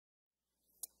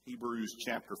Hebrews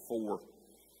chapter 4,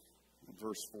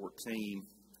 verse 14.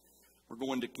 We're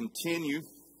going to continue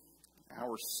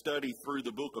our study through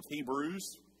the book of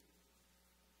Hebrews,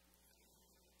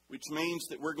 which means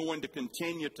that we're going to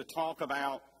continue to talk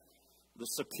about the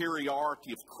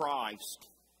superiority of Christ,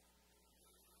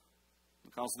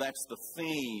 because that's the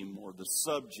theme or the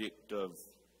subject of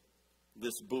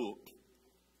this book.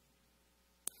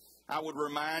 I would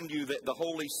remind you that the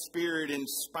Holy Spirit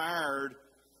inspired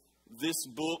this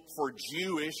book for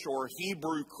Jewish or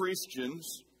Hebrew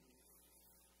Christians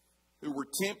who were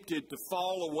tempted to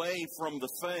fall away from the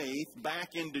faith back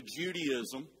into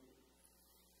Judaism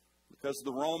because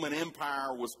the Roman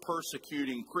Empire was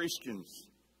persecuting Christians.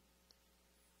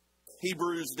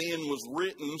 Hebrews then was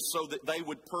written so that they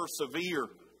would persevere.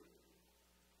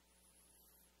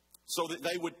 So that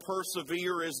they would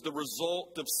persevere as the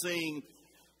result of seeing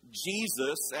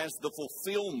Jesus as the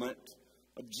fulfillment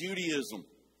of Judaism.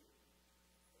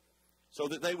 So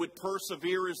that they would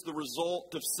persevere as the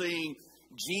result of seeing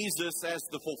Jesus as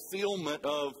the fulfillment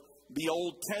of the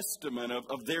Old Testament,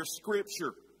 of their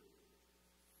Scripture.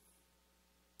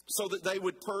 So that they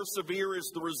would persevere as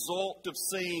the result of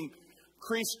seeing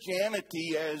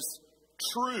Christianity as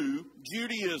true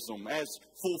Judaism, as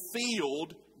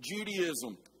fulfilled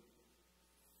Judaism.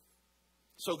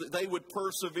 So that they would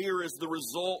persevere as the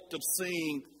result of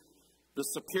seeing the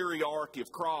superiority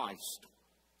of Christ.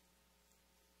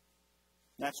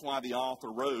 That's why the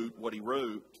author wrote what he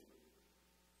wrote.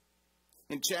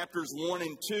 In chapters 1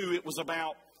 and 2, it was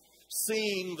about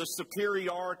seeing the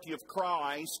superiority of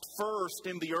Christ first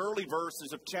in the early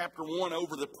verses of chapter 1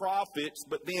 over the prophets,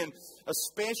 but then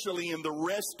especially in the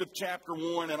rest of chapter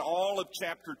 1 and all of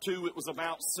chapter 2, it was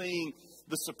about seeing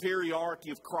the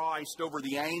superiority of Christ over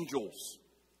the angels.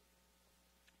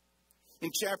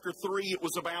 In chapter 3, it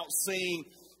was about seeing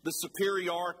the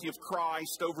superiority of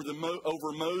Christ over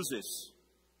Moses.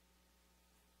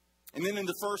 And then in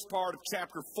the first part of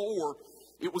chapter 4,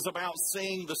 it was about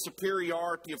seeing the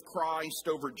superiority of Christ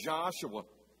over Joshua.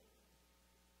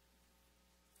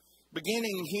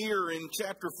 Beginning here in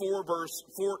chapter 4, verse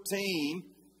 14,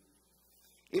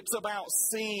 it's about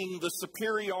seeing the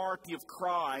superiority of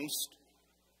Christ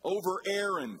over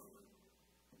Aaron.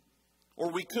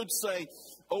 Or we could say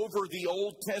over the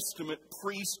Old Testament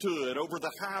priesthood, over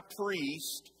the high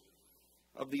priest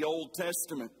of the Old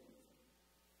Testament.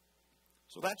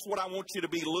 So that's what I want you to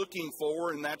be looking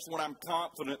for, and that's what I'm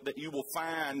confident that you will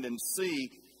find and see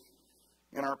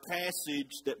in our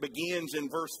passage that begins in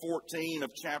verse 14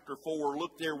 of chapter 4.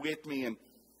 Look there with me and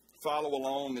follow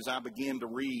along as I begin to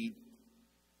read.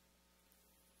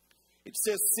 It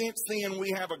says, "Since then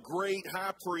we have a great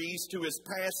high priest who has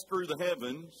passed through the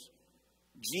heavens,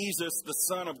 Jesus, the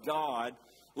Son of God,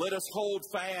 let us hold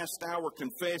fast our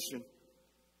confession.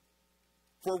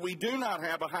 For we do not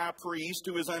have a high priest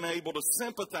who is unable to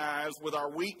sympathize with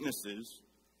our weaknesses,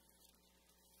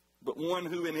 but one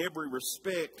who in every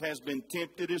respect has been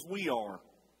tempted as we are,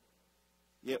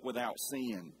 yet without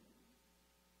sin.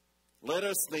 Let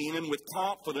us then, and with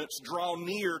confidence, draw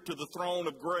near to the throne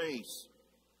of grace,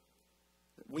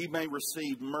 that we may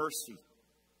receive mercy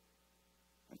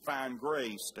and find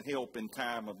grace to help in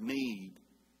time of need.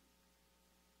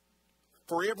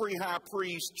 For every high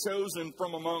priest chosen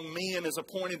from among men is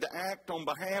appointed to act on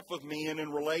behalf of men in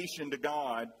relation to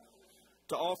God,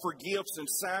 to offer gifts and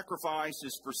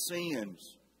sacrifices for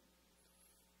sins.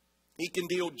 He can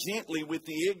deal gently with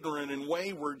the ignorant and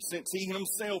wayward, since he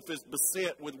himself is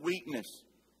beset with weakness.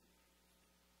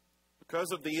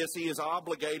 Because of this, he is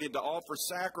obligated to offer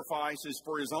sacrifices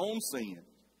for his own sins,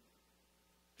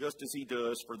 just as he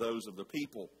does for those of the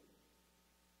people.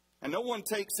 And no one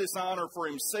takes this honor for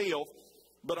himself,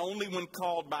 but only when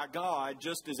called by God,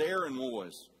 just as Aaron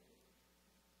was.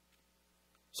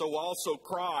 So also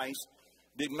Christ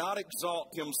did not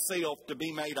exalt himself to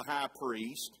be made a high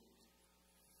priest,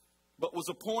 but was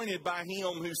appointed by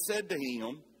him who said to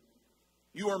him,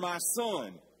 'You are my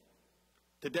son.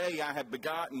 Today I have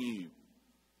begotten you.'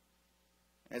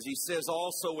 As he says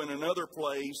also in another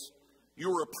place,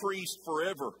 'You are a priest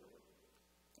forever,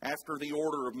 after the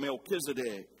order of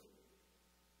Melchizedek.'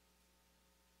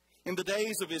 In the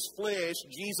days of his flesh,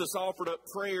 Jesus offered up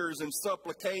prayers and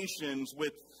supplications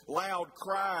with loud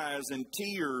cries and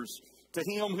tears to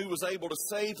him who was able to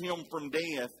save him from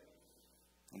death.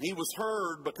 And he was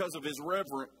heard because of his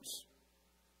reverence.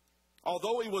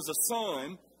 Although he was a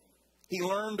son, he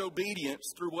learned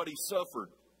obedience through what he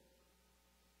suffered.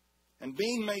 And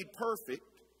being made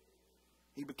perfect,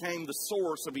 he became the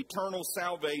source of eternal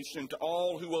salvation to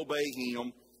all who obey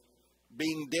him,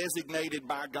 being designated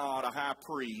by God a high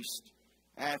priest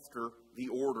after the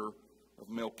order of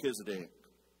Melchizedek.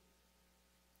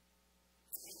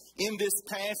 In this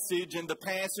passage and the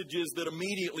passages that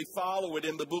immediately follow it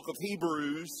in the book of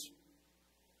Hebrews,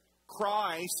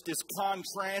 Christ is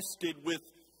contrasted with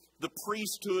the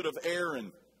priesthood of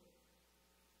Aaron,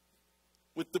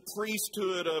 with the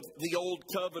priesthood of the Old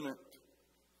Covenant.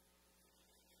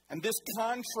 And this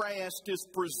contrast is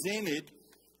presented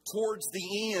towards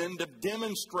the end of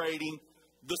demonstrating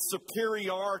the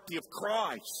superiority of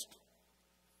Christ,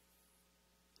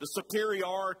 the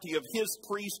superiority of His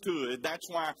priesthood. That's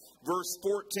why verse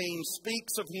 14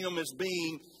 speaks of Him as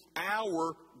being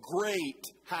our great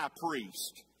high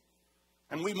priest.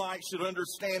 And we should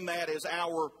understand that as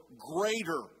our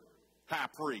greater high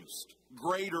priest.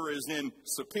 Greater is in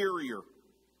superior.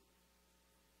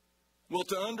 Well,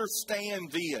 to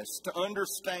understand this, to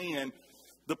understand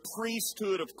the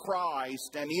priesthood of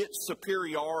Christ and its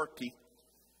superiority,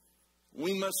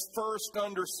 we must first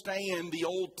understand the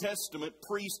Old Testament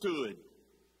priesthood.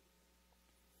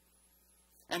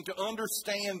 And to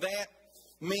understand that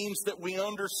means that we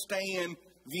understand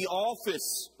the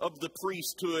office of the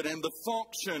priesthood and the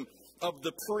function of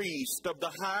the priest, of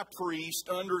the high priest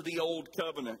under the Old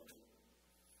Covenant.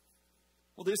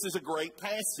 Well, this is a great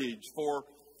passage for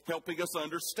helping us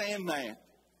understand that,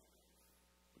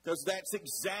 because that's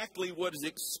exactly what is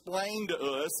explained to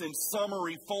us in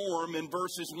summary form in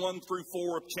verses 1 through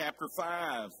 4 of chapter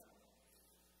 5.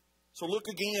 So look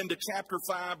again to chapter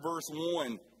 5, verse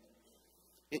 1.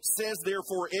 It says,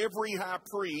 "Therefore every high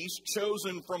priest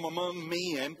chosen from among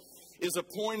men is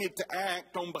appointed to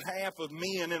act on behalf of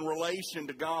men in relation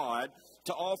to God,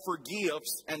 to offer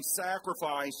gifts and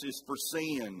sacrifices for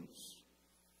sins."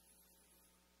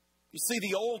 You see,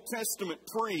 the Old Testament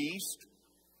priest,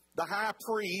 the high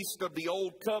priest of the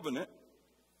Old Covenant,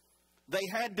 they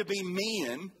had to be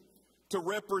men to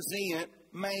represent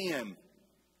man.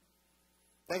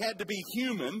 They had to be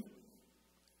human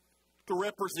to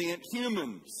represent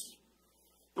humans.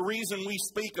 The reason we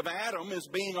speak of Adam as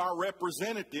being our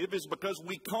representative is because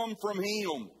we come from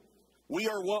him. We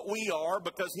are what we are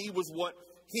because he was what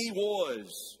he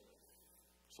was.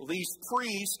 So these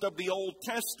priests of the Old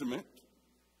Testament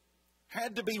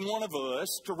had to be one of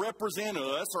us to represent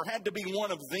us, or had to be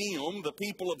one of them, the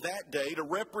people of that day, to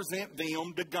represent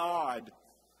them to God.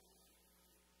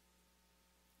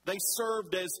 They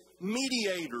served as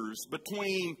mediators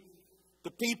between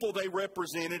the people they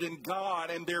represented and God,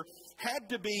 and there had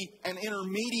to be an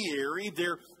intermediary.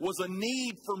 There was a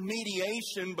need for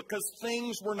mediation because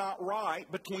things were not right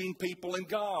between people and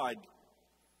God.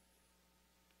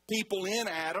 People in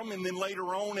Adam, and then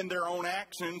later on in their own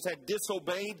actions, had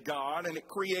disobeyed God, and it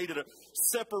created a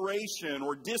separation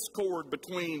or discord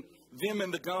between them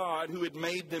and the God who had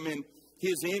made them in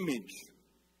His image.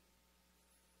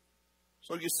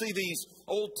 So you see, these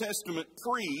Old Testament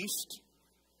priests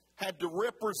had to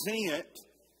represent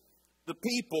the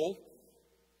people,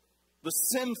 the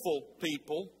sinful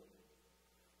people,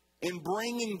 in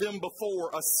bringing them before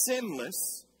a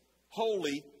sinless,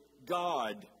 holy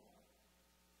God.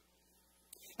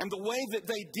 And the way that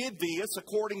they did this,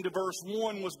 according to verse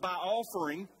 1, was by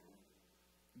offering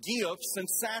gifts and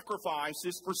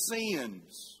sacrifices for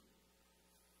sins.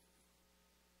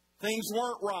 Things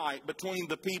weren't right between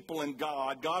the people and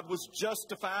God. God was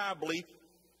justifiably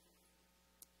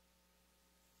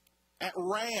at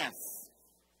wrath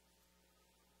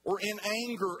or in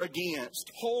anger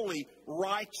against, holy,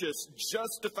 righteous,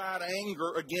 justified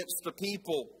anger against the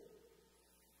people.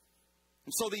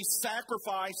 And so these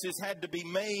sacrifices had to be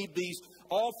made, these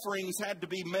offerings had to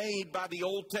be made by the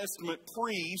Old Testament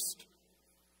priest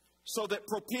so that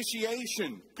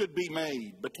propitiation could be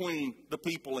made between the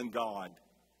people and God.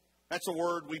 That's a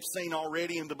word we've seen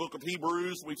already in the book of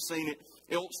Hebrews. We've seen it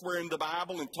elsewhere in the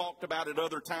Bible and talked about it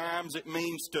other times. It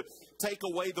means to take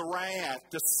away the wrath,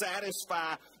 to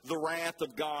satisfy the wrath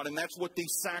of God. And that's what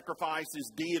these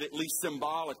sacrifices did, at least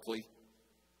symbolically.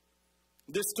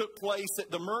 This took place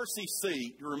at the mercy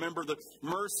seat. You remember the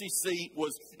mercy seat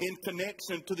was in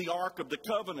connection to the Ark of the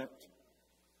Covenant.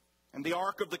 And the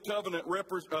Ark of the Covenant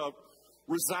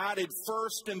resided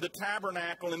first in the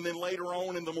tabernacle and then later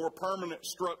on in the more permanent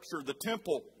structure, the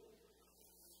temple.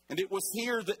 And it was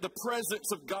here that the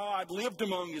presence of God lived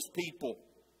among His people.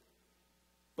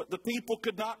 But the people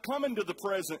could not come into the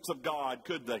presence of God,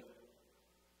 could they?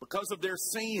 Because of their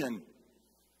sin.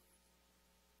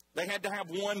 They had to have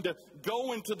one to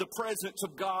go into the presence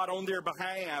of God on their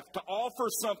behalf, to offer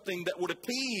something that would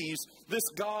appease this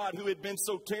God who had been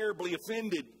so terribly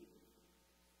offended.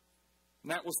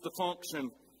 And that was the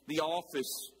function, the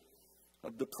office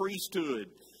of the priesthood.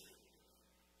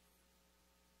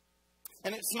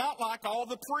 And it's not like all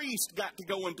the priests got to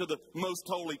go into the most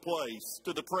holy place,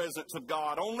 to the presence of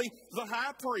God. Only the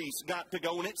high priest got to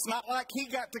go, and it's not like he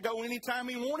got to go anytime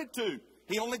he wanted to.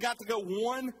 He only got to go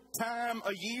one time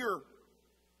a year.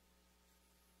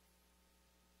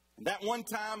 That one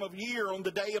time of year, on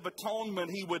the Day of Atonement,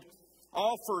 he would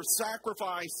offer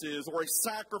sacrifices or a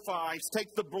sacrifice,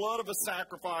 take the blood of a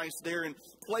sacrifice there and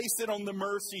place it on the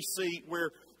mercy seat where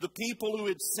the people who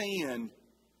had sinned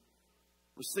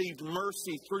received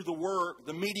mercy through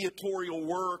the mediatorial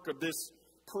work of this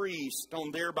priest on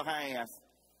their behalf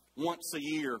once a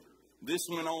year. This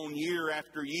went on year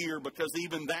after year because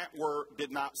even that work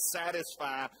did not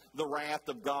satisfy the wrath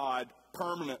of God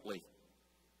permanently.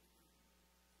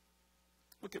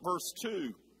 Look at verse 2.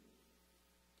 It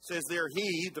says there,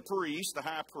 he, the priest, the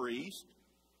high priest,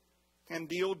 can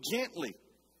deal gently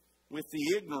with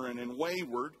the ignorant and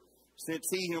wayward, since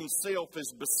he himself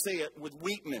is beset with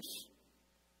weakness.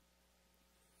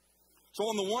 So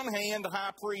on the one hand, the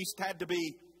high priest had to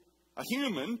be a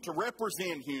human to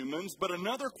represent humans, but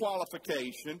another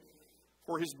qualification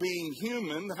for his being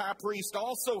human, the high priest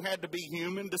also had to be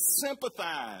human to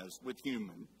sympathize with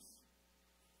humans.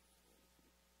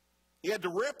 He had to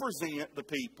represent the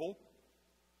people,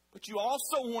 but you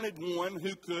also wanted one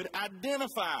who could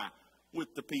identify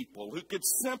with the people, who could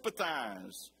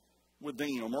sympathize with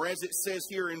them. Or as it says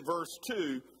here in verse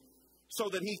 2, so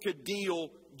that he could deal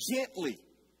gently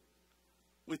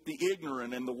with the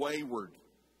ignorant and the wayward.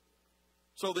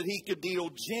 So that he could deal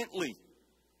gently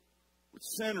with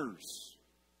sinners.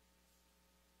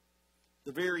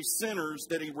 The very sinners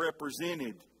that he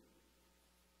represented.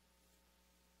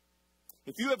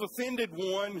 If you have offended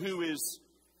one who is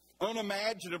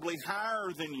unimaginably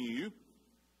higher than you,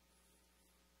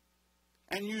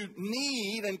 and you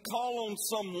need and call on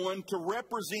someone to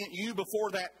represent you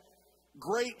before that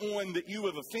great one that you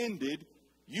have offended,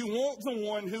 you want the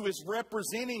one who is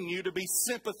representing you to be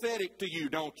sympathetic to you,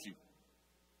 don't you?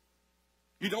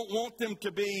 You don't want them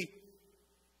to be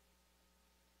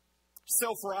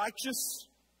self-righteous.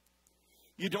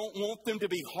 You don't want them to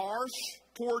be harsh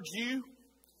towards you.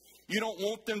 You don't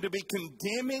want them to be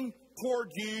condemning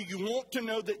toward you. You want to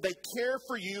know that they care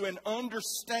for you and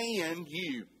understand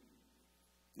you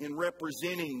in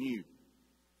representing you.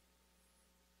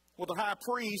 Well, the high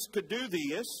priest could do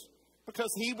this because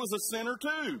he was a sinner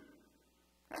too.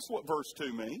 That's what verse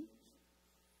 2 means.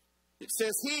 It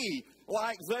says he,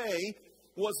 like they,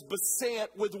 was beset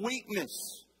with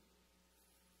weakness.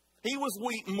 He was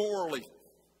weak morally.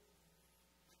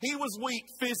 He was weak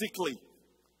physically.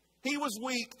 He was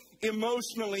weak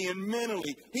emotionally and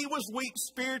mentally. He was weak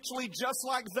spiritually just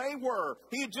like they were.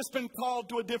 He had just been called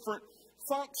to a different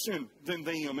function than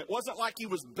them. It wasn't like he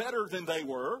was better than they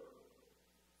were,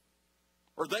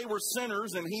 or they were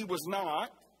sinners and he was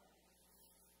not.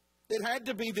 It had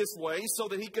to be this way so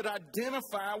that he could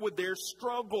identify with their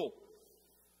struggle.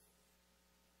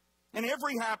 And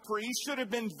every high priest should have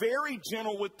been very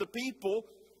gentle with the people,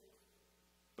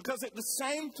 because at the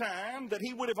same time that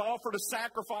he would have offered a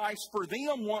sacrifice for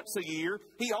them once a year,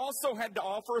 he also had to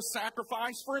offer a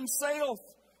sacrifice for himself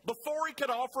before he could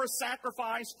offer a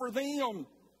sacrifice for them.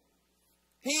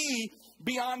 He,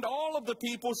 beyond all of the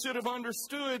people, should have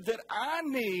understood that I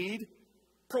need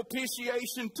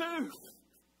propitiation too.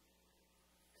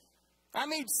 I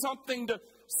need something to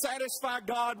satisfy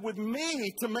God with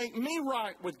me, to make me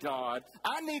right with God.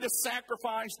 I need a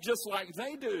sacrifice just like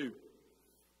they do.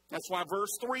 That's why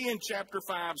verse 3 in chapter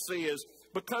 5 says,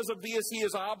 because of this he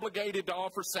is obligated to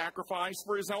offer sacrifice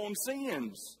for his own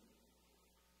sins,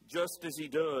 just as he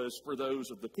does for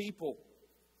those of the people.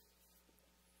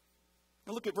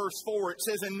 Now look at verse 4. It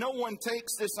says, and no one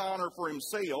takes this honor for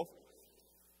himself,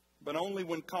 but only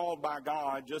when called by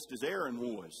God, just as Aaron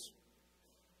was.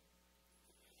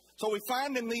 So we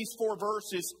find in these 4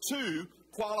 verses 2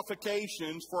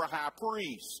 qualifications for a high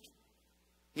priest.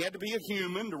 He had to be a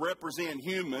human to represent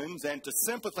humans and to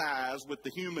sympathize with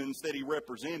the humans that he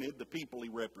represented, the people he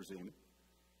represented.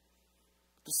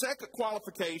 The second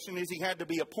qualification is he had to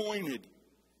be appointed.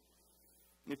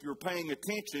 If you were paying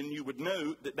attention, you would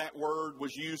note that that word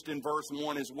was used in verse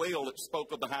 1 as well. It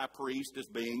spoke of the high priest as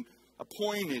being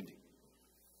appointed.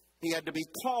 He had to be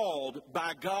called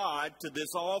by God to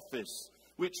this office,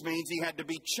 which means he had to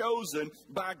be chosen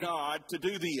by God to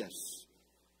do this.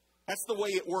 That's the way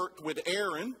it worked with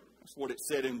Aaron. That's what it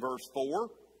said in verse 4.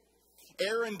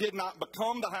 Aaron did not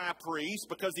become the high priest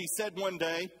because he said one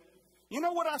day, you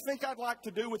know what I think I'd like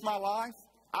to do with my life?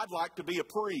 I'd like to be a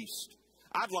priest.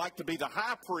 I'd like to be the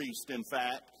high priest, in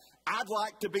fact. I'd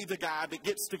like to be the guy that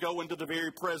gets to go into the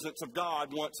very presence of God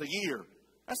once a year.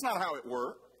 That's not how it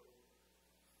worked.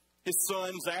 His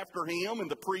sons after him and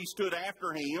the priesthood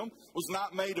after him was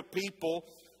not made of people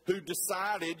who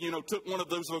decided, took one of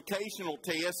those vocational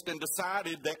tests and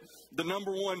decided that the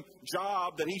number one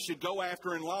job that he should go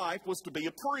after in life was to be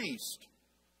a priest.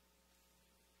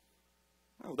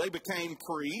 No, they became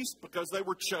priests because they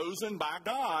were chosen by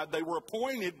God. They were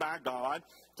appointed by God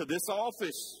to this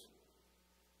office.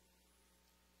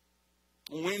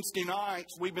 On Wednesday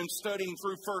nights, we've been studying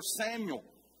through 1 Samuel.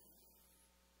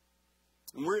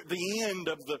 And we're at the end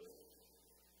of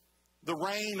the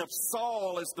reign of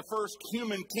Saul as the first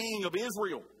human king of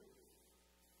Israel.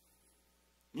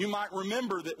 You might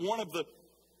remember that one of the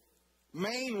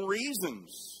main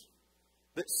reasons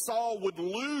that Saul would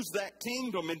lose that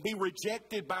kingdom and be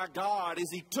rejected by God is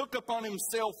he took upon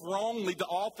himself wrongly the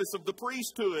office of the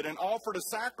priesthood and offered a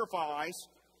sacrifice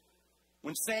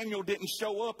when Samuel didn't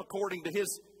show up according to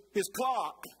his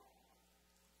clock.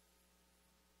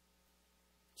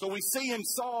 So we see in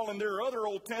Saul, and there are other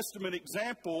Old Testament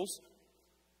examples,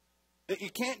 that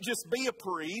you can't just be a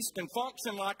priest and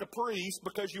function like a priest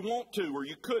because you want to or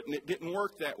you couldn't. It didn't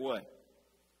work that way.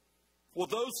 Well,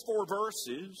 those 4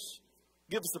 verses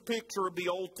give us a picture of the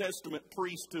Old Testament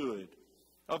priesthood,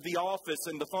 of the office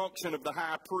and the function of the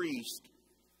high priest.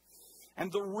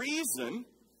 And the reason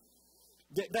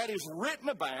that is written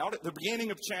about at the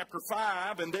beginning of chapter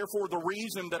 5, and therefore the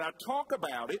reason that I talk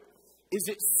about it, is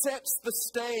it sets the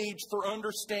stage for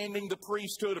understanding the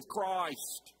priesthood of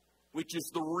Christ, which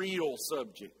is the real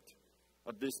subject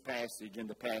of this passage and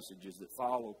the passages that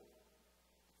follow.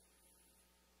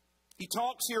 He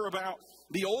talks here about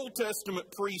the Old Testament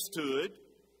priesthood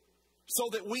so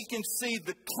that we can see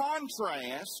the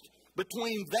contrast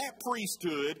between that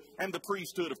priesthood and the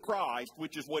priesthood of Christ,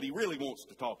 which is what he really wants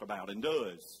to talk about and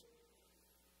does.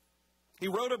 He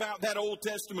wrote about that Old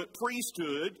Testament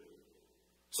priesthood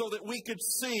so that we could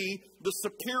see the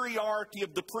superiority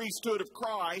of the priesthood of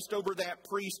Christ over that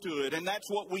priesthood. And that's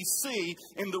what we see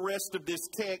in the rest of this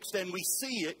text, and we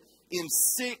see it in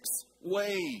 6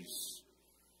 ways.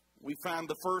 We find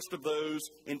the first of those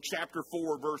in chapter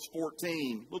 4, verse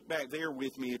 14. Look back there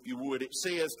with me if you would. It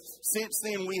says, "Since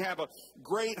then we have a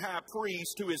great high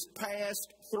priest who has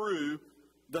passed through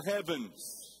the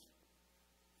heavens."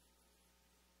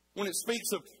 When it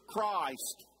speaks of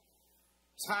Christ,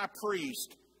 high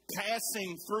priest,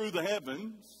 passing through the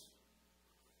heavens,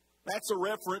 that's a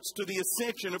reference to the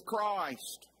ascension of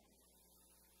Christ,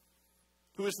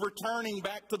 who is returning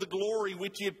back to the glory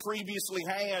which he had previously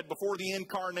had before the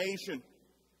incarnation,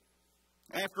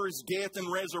 after his death and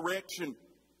resurrection.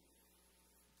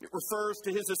 It refers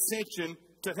to his ascension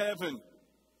to heaven,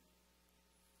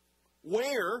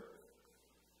 where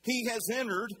he has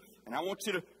entered, and I want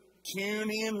you to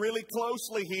tune in really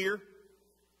closely here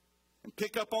and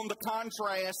pick up on the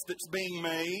contrast that's being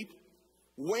made,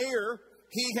 where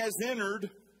he has entered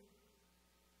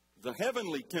the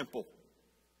heavenly temple,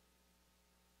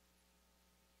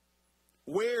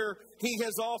 where he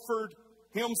has offered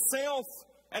himself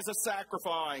as a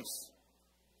sacrifice,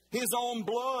 his own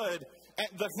blood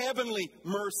at the heavenly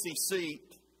mercy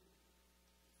seat,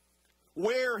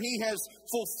 where he has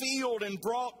fulfilled and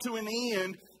brought to an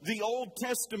end the Old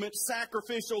Testament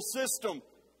sacrificial system.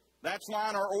 That's why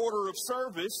in our order of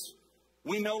service,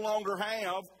 we no longer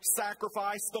have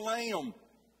sacrifice the lamb.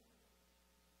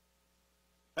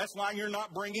 That's why you're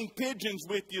not bringing pigeons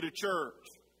with you to church,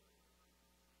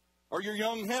 or your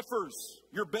young heifers,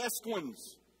 your best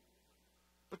ones.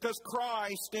 Because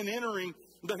Christ, in entering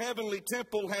the heavenly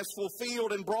temple, has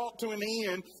fulfilled and brought to an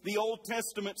end the Old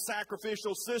Testament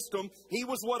sacrificial system. He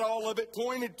was what all of it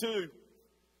pointed to,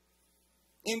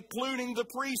 including the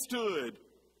priesthood,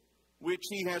 which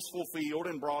he has fulfilled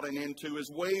and brought an end to as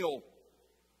well,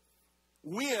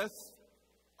 with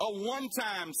a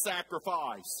one-time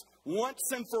sacrifice,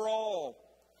 once and for all.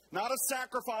 Not a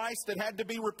sacrifice that had to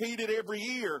be repeated every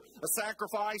year. A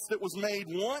sacrifice that was made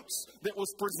once, that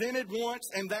was presented once,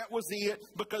 and that was it,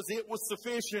 because it was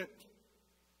sufficient.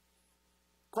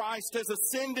 Christ has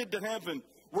ascended to heaven,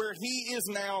 where he is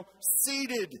now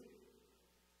seated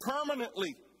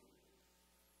permanently,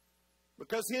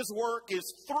 because his work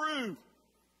is through.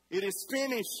 It is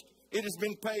finished. It has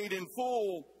been paid in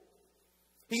full.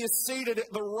 He is seated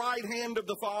at the right hand of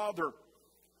the Father,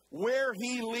 where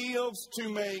he lives to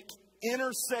make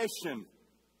intercession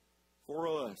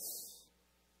for us.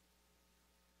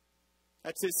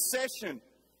 That's his session,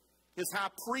 his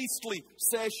high priestly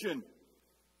session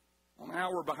on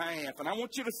our behalf. And I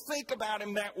want you to think about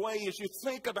him that way as you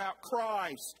think about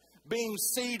Christ being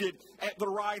seated at the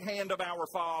right hand of our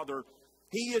Father.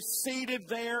 He is seated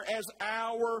there as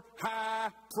our high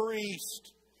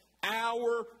priest,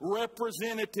 our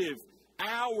representative,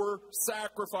 our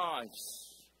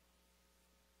sacrifice.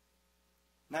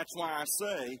 And that's why I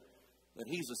say that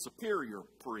He's a superior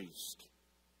priest.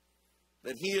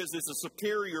 That His is a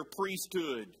superior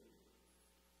priesthood.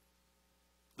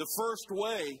 The first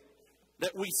way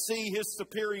that we see His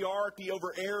superiority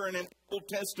over Aaron and Old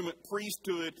Testament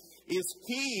priesthood is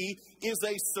He is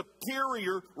a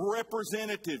superior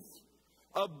representative.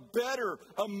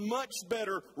 A much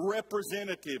better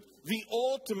representative. The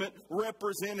ultimate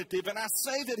representative. And I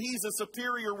say that He's a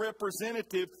superior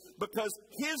representative because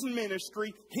His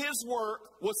ministry, His work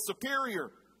was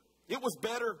superior. It was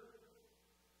better.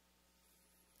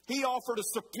 He offered a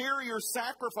superior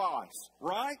sacrifice,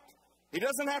 right? He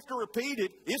doesn't have to repeat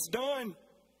it. It's done.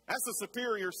 That's a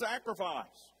superior sacrifice.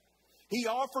 He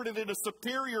offered it in a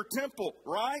superior temple,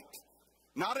 right?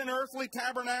 Not an earthly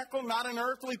tabernacle, not an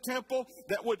earthly temple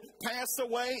that would pass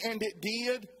away, and it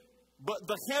did, but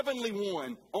the heavenly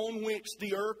one on which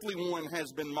the earthly one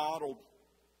has been modeled.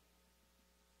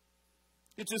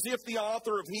 It's as if the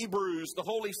author of Hebrews, the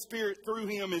Holy Spirit through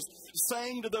him, is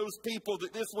saying to those people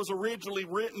that this was originally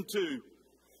written to,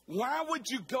 why would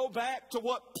you go back to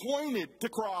what pointed to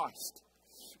Christ?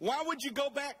 Why would you go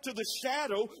back to the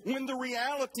shadow when the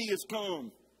reality has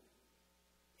come?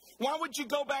 Why would you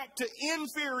go back to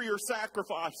inferior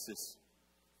sacrifices?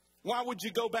 Why would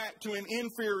you go back to an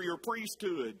inferior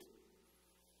priesthood?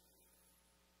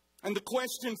 And the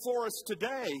question for us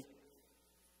today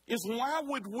is, why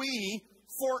would we,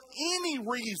 for any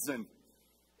reason,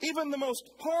 even the most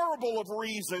horrible of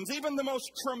reasons, even the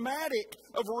most traumatic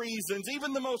of reasons,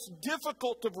 even the most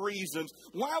difficult of reasons,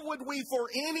 why would we for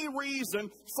any reason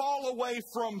fall away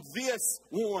from this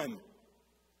one?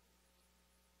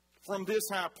 From this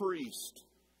high priest?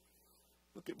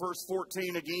 Look at verse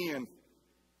 14 again.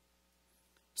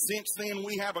 Since then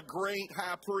we have a great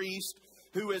high priest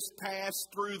who has passed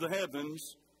through the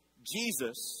heavens,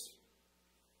 Jesus,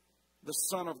 the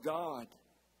Son of God.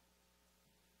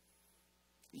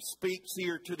 He speaks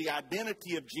here to the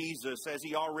identity of Jesus as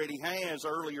he already has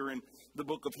earlier in the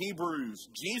book of Hebrews.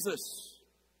 Jesus,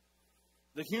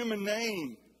 the human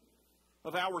name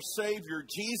of our Savior,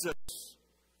 Jesus,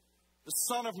 the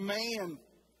Son of Man,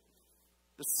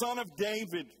 the Son of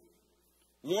David,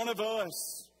 one of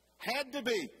us, had to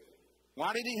be.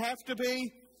 Why did He have to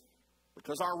be?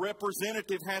 Because our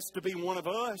representative has to be one of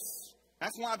us.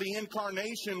 That's why the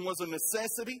incarnation was a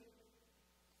necessity.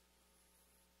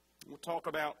 We'll talk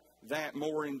about that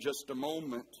more in just a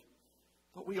moment.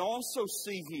 But we also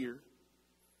see here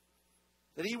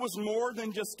that He was more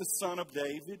than just a son of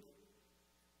David.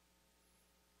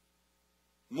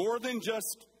 More than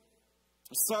just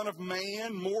a son of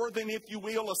man. More than, if you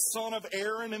will, a son of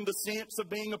Aaron in the sense of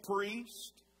being a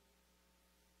priest.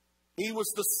 He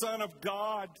was the Son of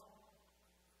God.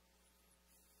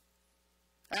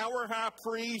 Our high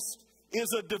priest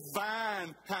is a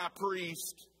divine high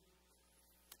priest.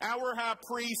 Our high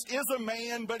priest is a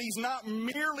man, but he's not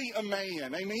merely a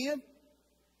man. Amen?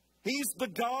 He's the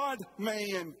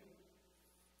God-man.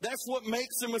 That's what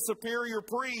makes him a superior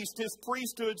priest. His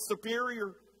priesthood's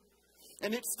superior.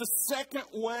 And it's the second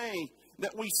way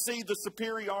that we see the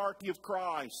superiority of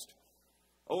Christ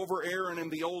over Aaron in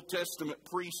the Old Testament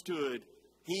priesthood.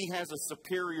 He has a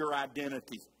superior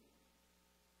identity.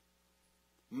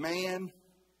 Man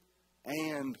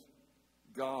and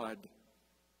God.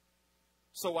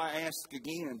 So I ask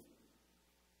again,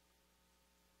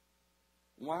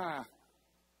 why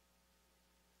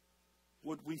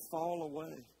would we fall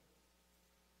away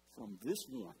from this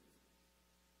one?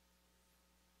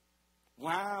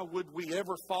 Why would we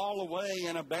ever fall away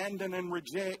and abandon and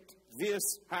reject this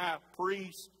high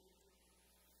priest?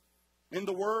 In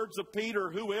the words of Peter,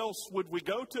 who else would we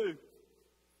go to?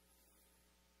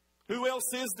 Who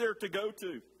else is there to go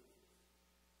to?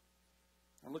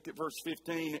 Now look at verse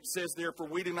 15. It says, therefore,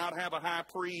 we do not have a high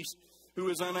priest who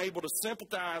is unable to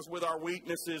sympathize with our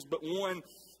weaknesses, but one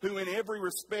who in every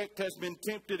respect has been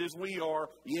tempted as we are,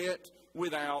 yet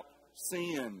without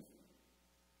sin.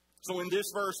 So in this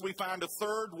verse, we find a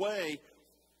third way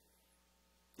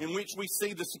in which we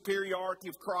see the superiority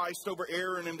of Christ over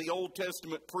Aaron in the Old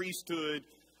Testament priesthood,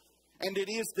 and it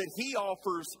is that He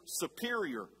offers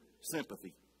superior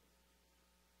sympathy.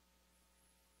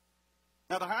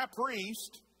 Now, the high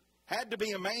priest had to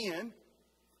be a man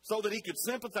so that he could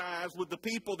sympathize with the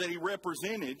people that he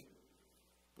represented.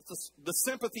 But the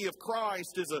sympathy of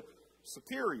Christ is a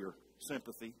superior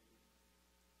sympathy.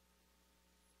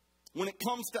 When it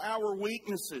comes to our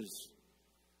weaknesses,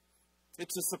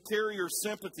 it's a superior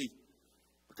sympathy.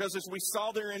 Because as we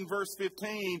saw there in verse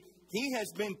 15, He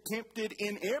has been tempted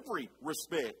in every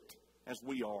respect as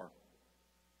we are.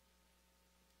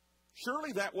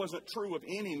 Surely that wasn't true of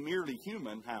any merely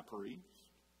human high priest.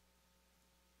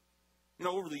 You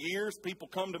know, over the years, people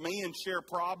come to me and share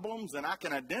problems, and I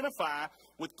can identify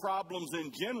with problems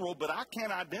in general, but I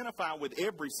can't identify with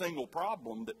every single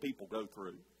problem that people go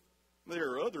through.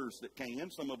 There are others that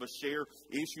can. Some of us share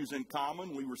issues in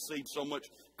common. We receive so much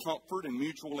comfort and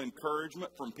mutual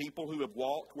encouragement from people who have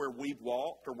walked where we've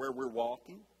walked or where we're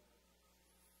walking.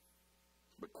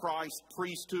 But Christ's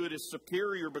priesthood is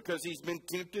superior because He's been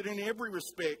tempted in every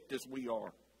respect as we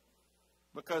are.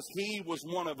 Because He was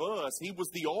one of us. He was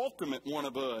the ultimate one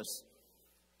of us.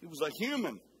 He was a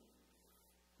human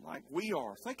like we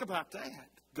are. Think about that.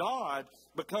 God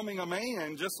becoming a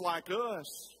man just like us.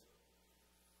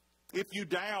 If you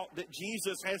doubt that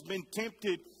Jesus has been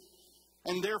tempted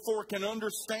and therefore can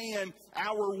understand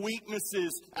our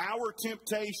weaknesses, our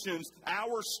temptations,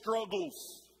 our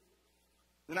struggles,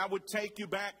 then I would take you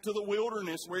back to the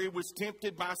wilderness where He was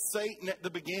tempted by Satan at the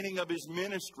beginning of His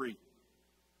ministry.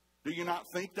 Do you not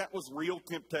think that was real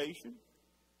temptation?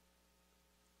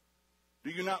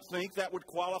 Do you not think that would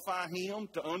qualify Him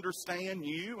to understand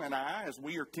you and I as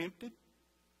we are tempted?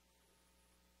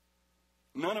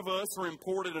 None of us are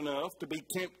important enough to be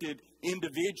tempted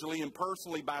individually and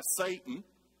personally by Satan.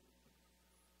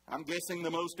 I'm guessing the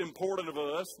most important of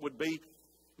us would be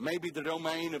maybe the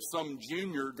domain of some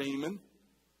junior demon,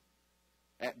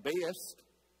 at best,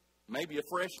 maybe a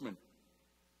freshman.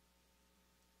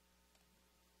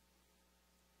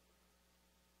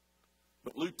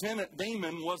 But Lieutenant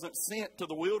Demon wasn't sent to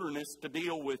the wilderness to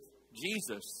deal with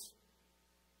Jesus.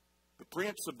 The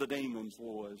prince of the demons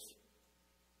was.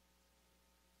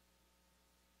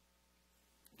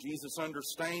 Jesus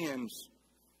understands,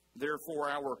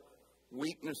 therefore, our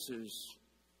weaknesses.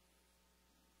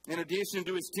 In addition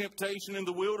to His temptation in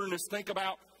the wilderness, think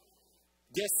about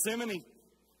Gethsemane.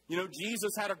 You know,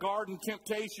 Jesus had a garden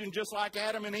temptation just like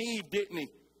Adam and Eve, didn't He?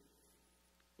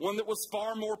 One that was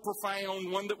far more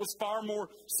profound, one that was far more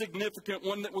significant,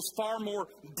 one that was far more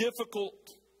difficult.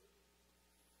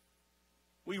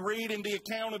 We read in the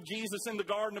account of Jesus in the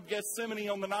Garden of Gethsemane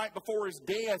on the night before His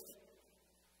death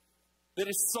that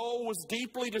His soul was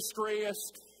deeply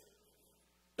distressed,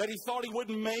 that He thought He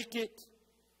wouldn't make it,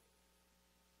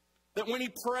 that when He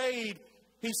prayed,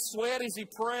 He sweat as He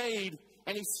prayed,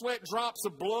 and He sweat drops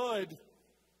of blood.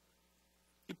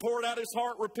 He poured out His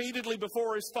heart repeatedly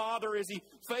before His Father as He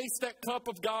faced that cup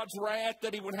of God's wrath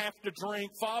that He would have to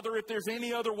drink. Father, if there's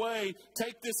any other way,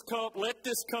 take this cup. Let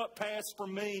this cup pass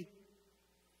from me.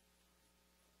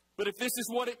 But if this is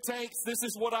what it takes, this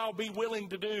is what I'll be willing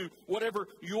to do, whatever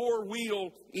your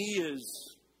will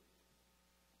is.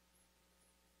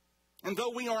 And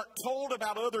though we aren't told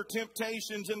about other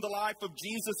temptations in the life of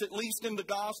Jesus, at least in the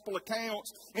gospel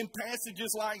accounts, in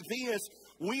passages like this,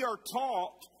 we are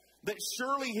taught that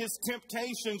surely His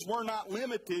temptations were not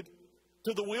limited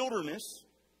to the wilderness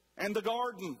and the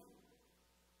garden.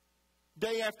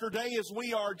 Day after day as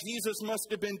we are, Jesus must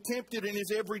have been tempted in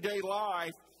His everyday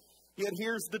life. Yet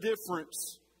here's the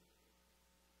difference.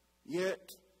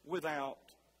 Yet without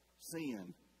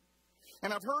sin.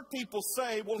 And I've heard people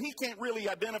say, well, He can't really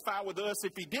identify with us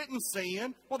if He didn't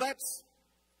sin. Well, that's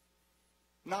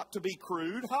not to be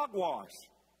crude, hogwash.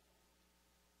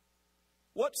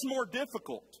 What's more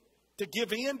difficult? To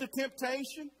give in to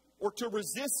temptation or to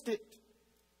resist it?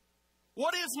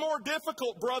 What is more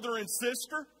difficult, brother and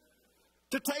sister?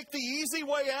 To take the easy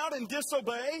way out and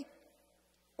disobey?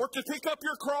 Or to pick up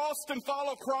your cross and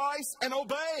follow Christ and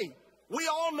obey? We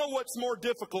all know what's more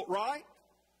difficult, right?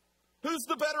 Who's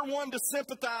the better one to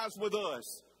sympathize with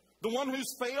us? The one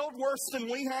who's failed worse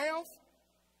than we have?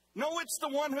 No, it's the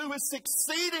one who has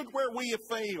succeeded where we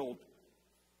have failed.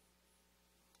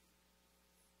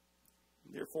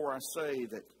 Therefore, I say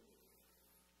that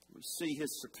we see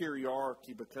His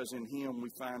superiority because in Him we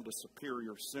find a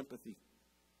superior sympathy.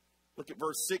 Look at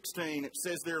verse 16. It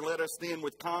says there, let us then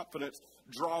with confidence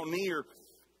draw near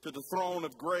to the throne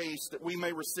of grace that we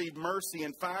may receive mercy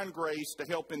and find grace to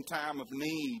help in time of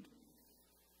need.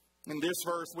 In this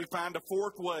verse, we find a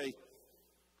fourth way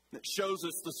that shows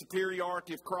us the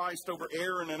superiority of Christ over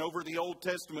Aaron and over the Old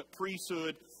Testament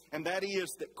priesthood, and that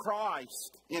is that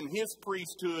Christ, in His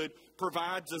priesthood,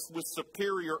 provides us with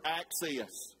superior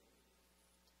access.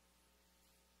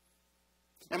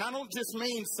 And I don't just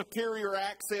mean superior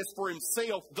access for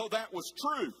Himself, though that was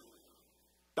true.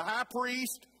 The high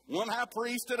priest, one high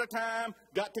priest at a time,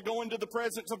 got to go into the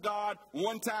presence of God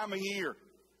one time a year.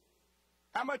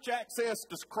 How much access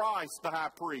does Christ, the high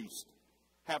priest,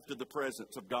 have to the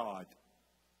presence of God?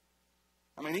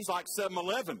 I mean, He's like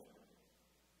 7-Eleven.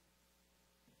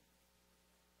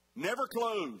 Never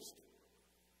closed.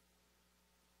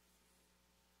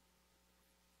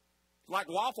 like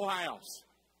Waffle House.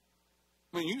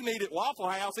 I mean, you can eat at Waffle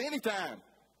House anytime.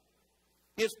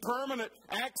 It's permanent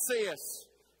access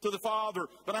to the Father.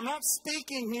 But I'm not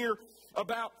speaking here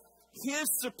about His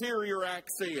superior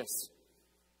access.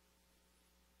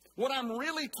 What I'm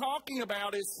really talking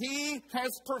about is He has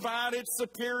provided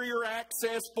superior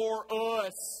access for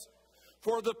us,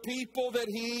 for the people that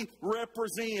He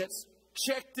represents.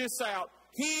 Check this out.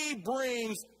 He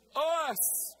brings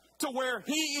us to where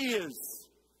He is.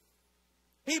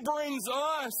 He brings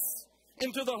us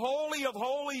into the Holy of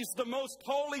Holies, the most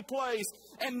holy place,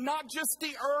 and not just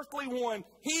the earthly one.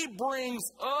 He brings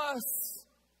us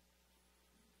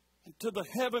into the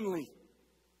heavenly,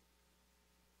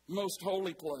 most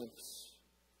holy place.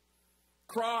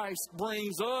 Christ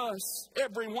brings us,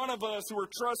 every one of us who are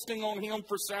trusting on Him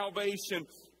for salvation,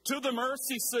 to the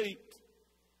mercy seat.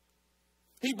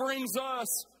 He brings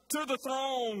us to the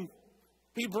throne.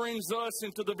 He brings us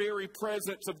into the very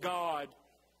presence of God.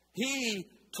 He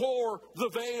tore the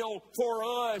veil for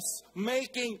us,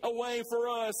 making a way for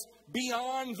us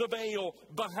beyond the veil,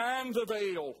 behind the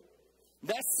veil.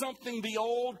 That's something the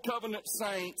Old Covenant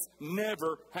saints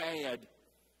never had.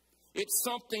 It's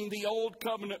something the Old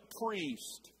Covenant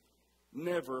priest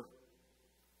never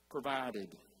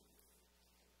provided.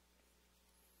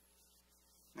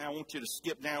 Now I want you to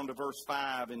skip down to verse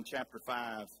 5 in chapter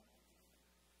 5. It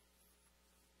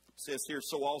says here,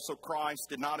 so also Christ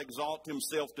did not exalt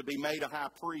Himself to be made a high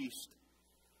priest,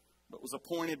 but was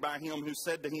appointed by Him who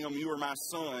said to Him, you are my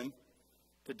Son,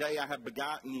 today I have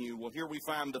begotten you. Well, here we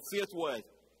find the fifth way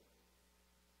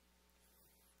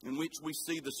in which we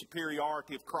see the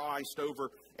superiority of Christ over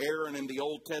Aaron in the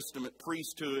Old Testament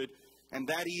priesthood, and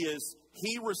that is,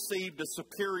 He received a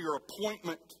superior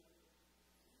appointment.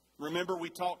 Remember, we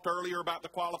talked earlier about the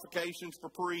qualifications for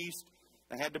priests.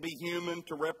 They had to be human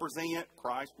to represent.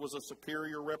 Christ was a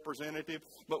superior representative.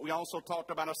 But we also talked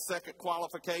about a second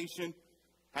qualification.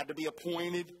 Had to be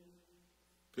appointed.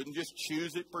 Couldn't just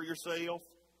choose it for yourself.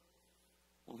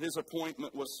 Well, His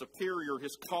appointment was superior.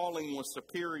 His calling was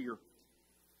superior.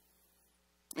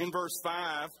 In verse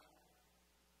 5,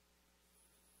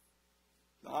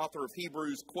 the author of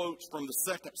Hebrews quotes from the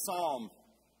second Psalm,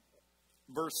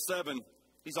 verse 7.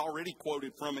 He's already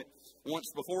quoted from it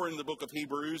once before in the book of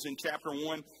Hebrews. In chapter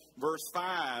 1, verse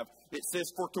 5, it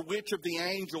says, for to which of the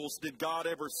angels did God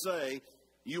ever say,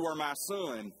 you are my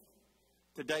Son,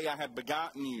 today I have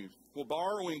begotten you? Well,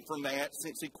 borrowing from that,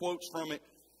 since he quotes from it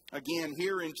again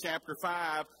here in chapter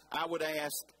 5, I would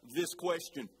ask this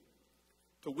question.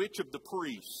 To which of the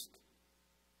priests,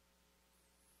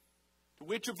 to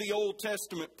which of the Old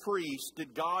Testament priests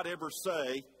did God ever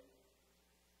say,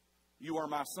 you are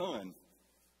my Son?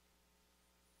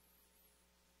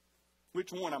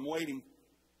 Which one? I'm waiting.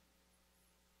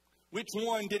 Which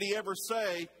one did He ever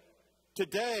say,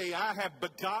 today I have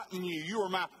begotten you. You are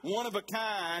my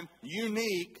one-of-a-kind,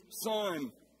 unique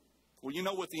Son? Well, you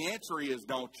know what the answer is,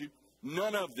 don't you?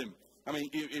 None of them. I mean,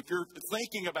 if you're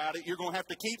thinking about it, you're going to have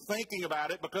to keep thinking about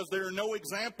it because there are no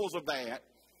examples of that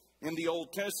in the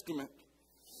Old Testament.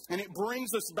 And it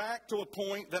brings us back to a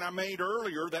point that I made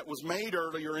earlier, that was made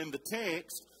earlier in the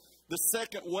text. The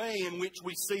second way in which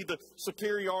we see the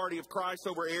superiority of Christ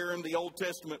over Aaron, the Old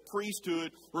Testament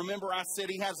priesthood. Remember, I said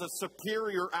He has a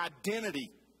superior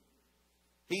identity.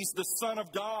 He's the Son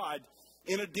of God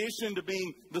in addition to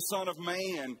being the Son of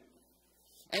man.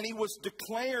 And He was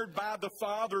declared by the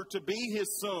Father to be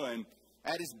His Son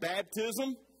at His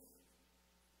baptism.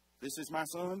 This is my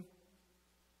Son.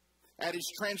 At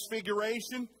His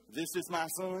transfiguration. This is my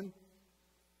Son.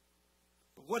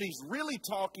 But what He's really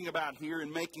talking about here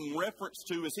and making reference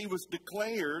to is He was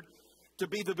declared to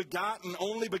be the begotten,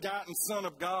 only begotten Son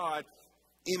of God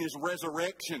in His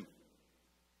resurrection.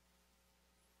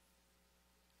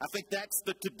 I think that's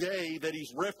the today that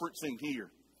He's referencing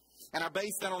here. And I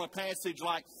base that on a passage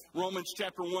like Romans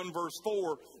chapter 1 verse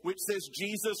 4, which says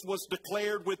Jesus was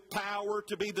declared with power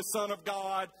to be the Son of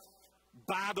God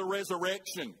by the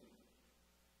resurrection,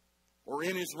 or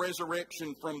in His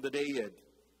resurrection from the dead.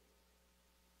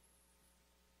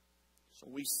 So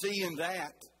we see in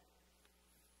that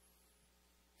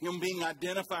Him being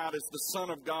identified as the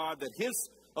Son of God, that His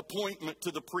appointment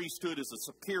to the priesthood is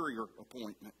a superior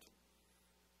appointment.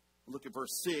 Look at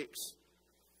verse 6.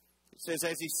 It says,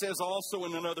 as He says also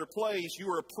in another place, you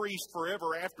are a priest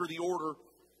forever after the order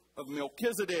of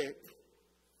Melchizedek.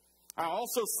 I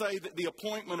also say that the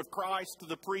appointment of Christ to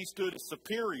the priesthood is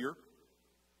superior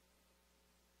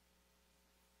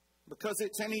because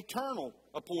it's an eternal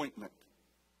appointment.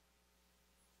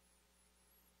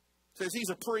 It says He's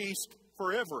a priest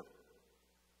forever.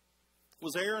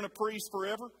 Was Aaron a priest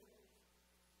forever?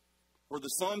 Were the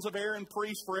sons of Aaron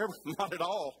priests forever? Not at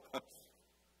all.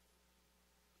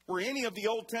 Were any of the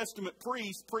Old Testament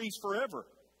priests forever?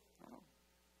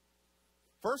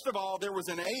 First of all, there was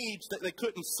an age that they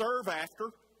couldn't serve after.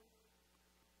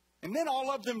 And then all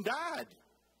of them died.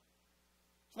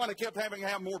 That's why they kept having to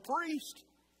have more priests.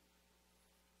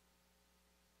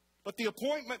 But the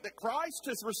appointment that Christ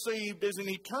has received is an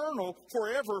eternal,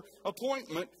 forever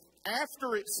appointment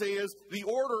after it says the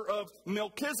order of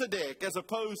Melchizedek, as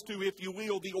opposed to, if you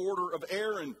will, the order of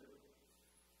Aaron.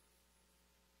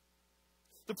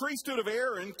 The priesthood of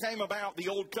Aaron came about, the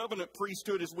Old Covenant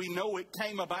priesthood as we know it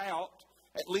came about,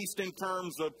 at least in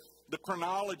terms of the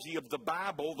chronology of the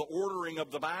Bible, the ordering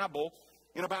of the Bible,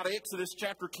 in about Exodus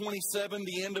chapter 27,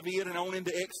 the end of it, and on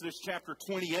into Exodus chapter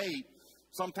 28,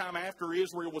 sometime after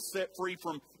Israel was set free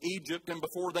from Egypt and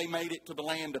before they made it to the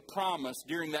land of promise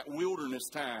during that wilderness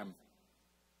time.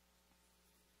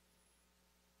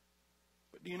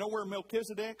 But do you know where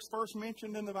Melchizedek's first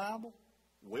mentioned in the Bible?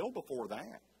 Well before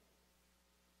that.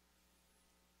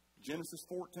 Genesis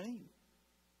 14.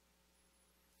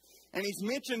 And he's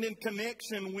mentioned in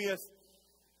connection with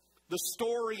the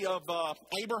story of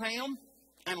Abraham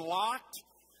and Lot.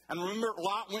 And remember,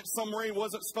 Lot went somewhere he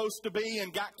wasn't supposed to be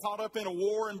and got caught up in a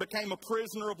war and became a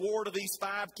prisoner of war to these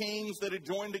 5 kings that had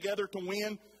joined together to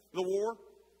win the war.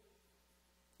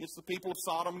 It's the people of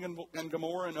Sodom and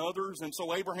Gomorrah and others. And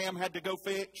so Abraham had to go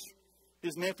fetch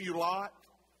his nephew Lot.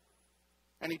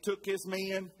 And he took his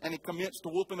men and he commenced to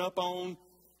whooping up on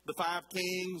the 5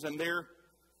 kings and their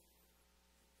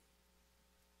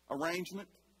arrangement.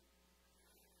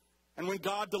 And when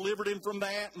God delivered him from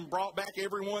that and brought back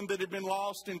everyone that had been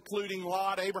lost, including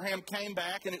Lot, Abraham came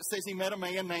back, and it says he met a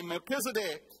man named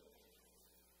Melchizedek.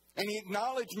 And he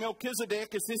acknowledged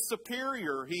Melchizedek as his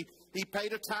superior. He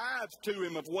paid a tithe to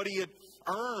him of what he had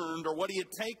earned or what he had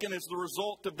taken as the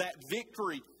result of that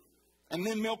victory. And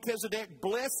then Melchizedek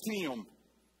blessed him.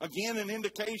 Again, an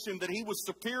indication that he was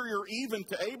superior even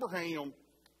to Abraham.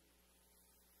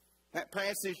 That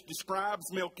passage describes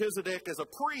Melchizedek as a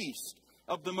priest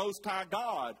of the Most High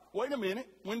God. Wait a minute.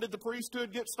 When did the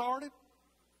priesthood get started?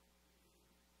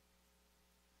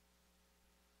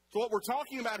 So what we're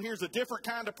talking about here is a different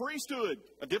kind of priesthood,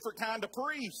 a different kind of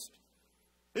priest.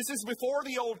 This is before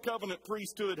the Old Covenant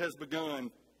priesthood has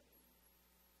begun,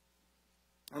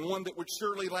 and one that would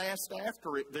surely last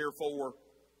after it, therefore.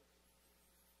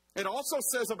 It also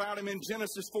says about him in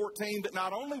Genesis 14 that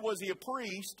not only was he a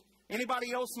priest,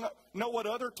 anybody else know what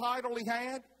other title he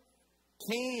had?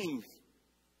 King.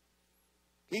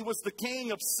 He was the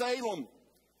king of Salem.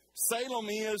 Salem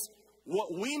is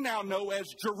what we now know as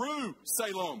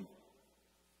Jerusalem.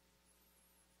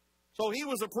 So he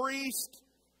was a priest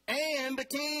and a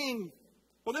king.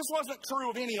 Well, this wasn't true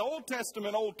of any Old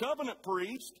Testament, Old Covenant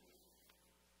priest.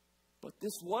 But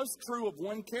this was true of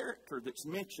one character that's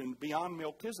mentioned beyond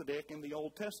Melchizedek in the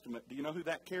Old Testament. Do you know who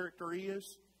that character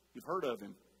is? You've heard of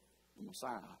him. The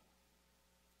Messiah.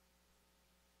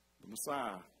 The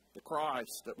Messiah. The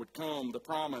Christ that would come, the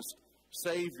promised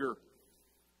Savior.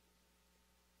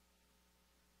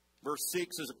 Verse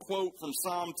 6 is a quote from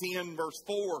Psalm 10, verse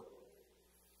 4.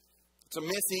 It's a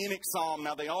messianic psalm.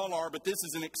 Now, they all are, but this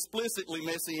is an explicitly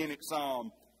messianic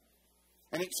psalm.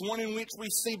 And it's one in which we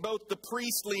see both the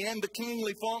priestly and the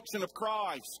kingly function of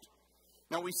Christ.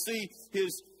 Now, we see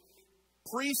his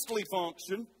priestly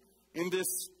function in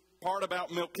this part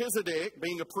about Melchizedek,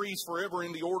 being a priest forever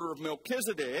in the order of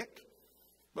Melchizedek.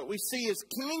 But we see his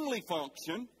kingly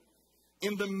function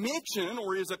in the mention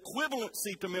or his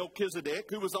equivalency to Melchizedek,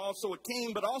 who was also a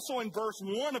king, but also in verse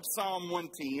 1 of Psalm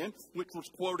 110, which was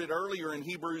quoted earlier in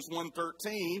Hebrews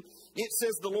 1:13, it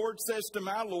says, "The Lord says to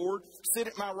my Lord, sit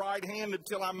at my right hand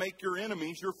until I make your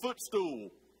enemies your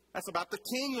footstool." That's about the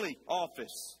kingly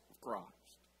office of Christ.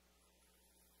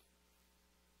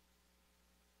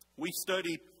 We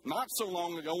studied not so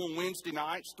long ago on Wednesday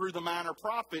nights through the minor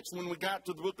prophets when we got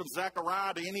to the book of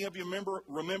Zechariah. Do any of you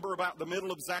remember about the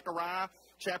middle of Zechariah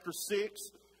chapter 6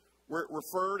 where it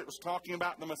was talking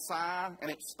about the Messiah, and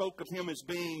it spoke of him as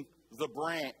being the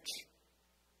branch.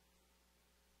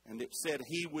 And it said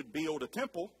he would build a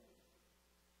temple,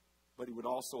 but he would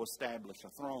also establish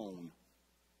a throne.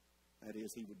 That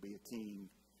is, he would be a king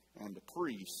and a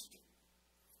priest.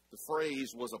 The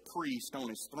phrase was a priest on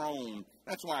his throne.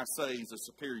 That's why I say he's a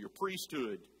superior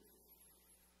priesthood,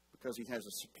 because he has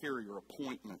a superior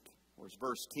appointment. Or as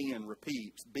verse 10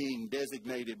 repeats, being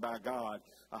designated by God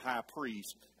a high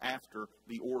priest after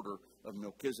the order of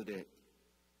Melchizedek.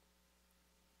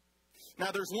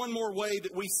 Now there's one more way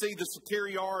that we see the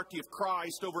superiority of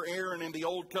Christ over Aaron in the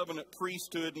Old Covenant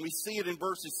priesthood, and we see it in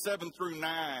verses 7 through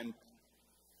 9.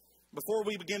 Before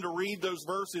we begin to read those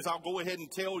verses, I'll go ahead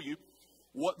and tell you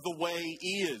what the way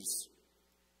is.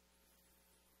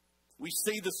 We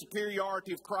see the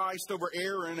superiority of Christ over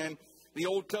Aaron and the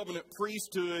Old Covenant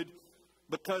priesthood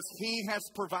because he has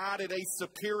provided a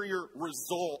superior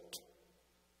result.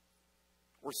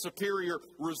 Or superior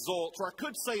results. Or I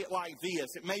could say it like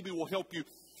this. It maybe will help you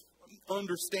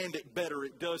understand it better.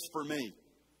 It does for me.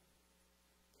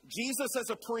 Jesus as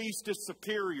a priest is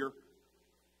superior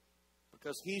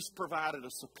because he's provided a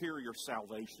superior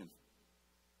salvation.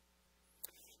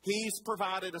 He's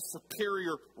provided a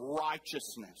superior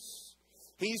righteousness.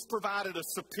 He's provided a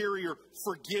superior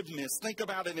forgiveness. Think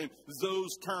about it in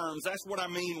those terms. That's what I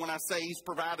mean when I say he's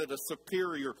provided a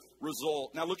superior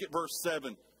result. Now look at verse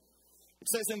 7. It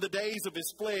says, in the days of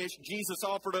his flesh, Jesus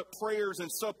offered up prayers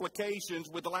and supplications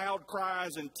with loud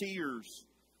cries and tears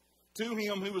to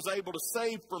him who was able to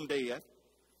save from death,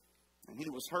 and he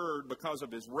was heard because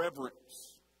of his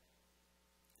reverence.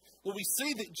 Well, we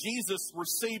see that Jesus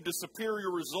received a superior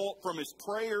result from his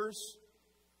prayers.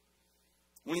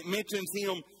 When it mentions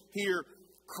him here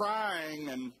crying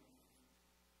and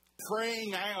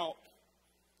praying out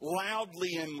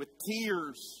loudly and with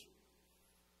tears,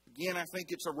 again, I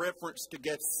think it's a reference to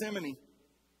Gethsemane.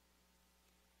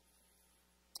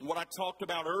 What I talked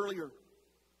about earlier.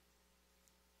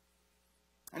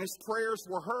 And his prayers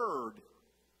were heard.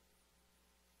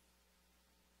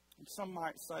 And some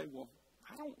might say, well,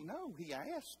 I don't know. He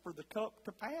asked for the cup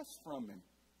to pass from him.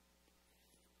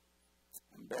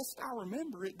 And best I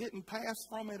remember, it didn't pass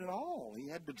from it at all. He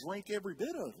had to drink every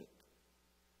bit of it.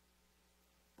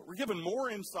 But we're given more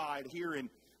insight here in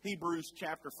Hebrews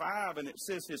chapter 5, and it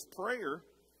says his prayer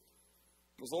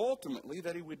was ultimately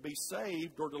that he would be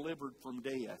saved or delivered from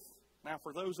death. Now,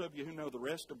 for those of you who know the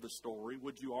rest of the story,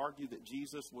 would you argue that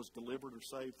Jesus was delivered or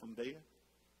saved from death?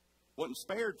 Wasn't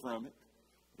spared from it.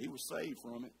 He was saved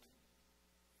from it.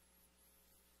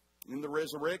 In the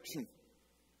resurrection,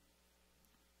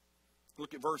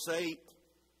 look at verse 8. It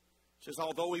says,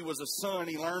 although he was a son,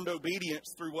 he learned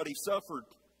obedience through what he suffered.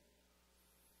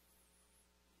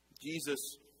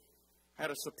 Jesus had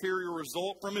a superior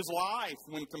result from his life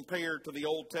when compared to the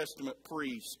Old Testament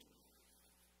priest.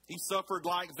 He suffered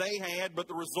like they had, but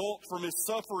the results from his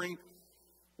suffering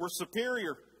were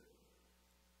superior.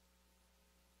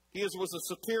 His was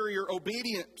a superior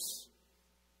obedience,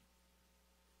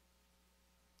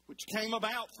 which came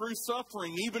about through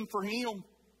suffering, even for him.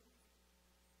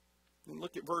 And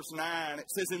look at verse 9.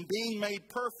 It says, in being made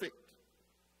perfect.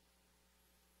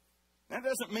 That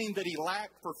doesn't mean that he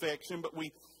lacked perfection, but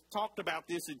we talked about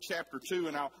this in chapter 2,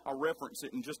 and I'll reference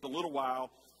it in just a little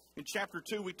while. In chapter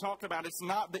 2, we talked about it's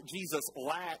not that Jesus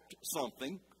lacked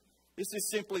something. This is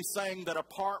simply saying that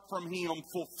apart from him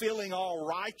fulfilling all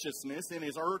righteousness in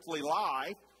his earthly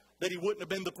life, that he wouldn't have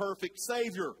been the perfect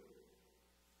Savior.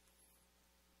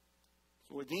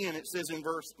 So again, it says in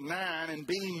verse 9, and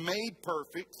being made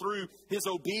perfect through his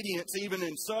obedience even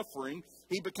in suffering,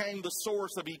 he became the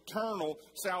source of eternal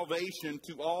salvation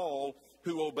to all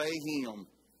who obey him.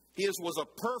 His was a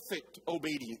perfect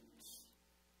obedience.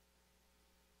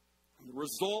 And the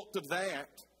result of that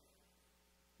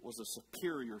was a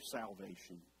superior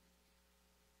salvation.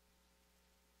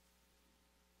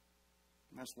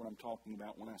 And that's what I'm talking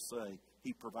about when I say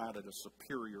he provided a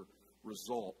superior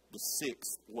result. The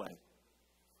sixth way.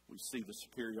 We see the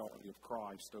superiority of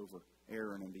Christ over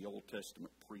Aaron and the Old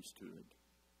Testament priesthood.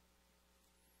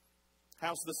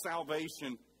 How's the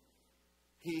salvation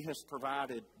he has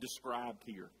provided described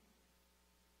here?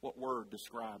 What word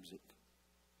describes it?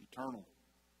 Eternal.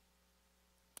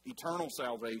 Eternal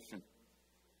salvation.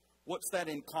 What's that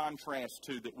in contrast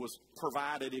to that was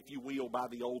provided, if you will, by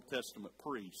the Old Testament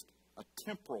priest? A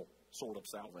temporal sort of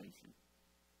salvation.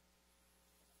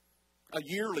 A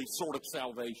yearly sort of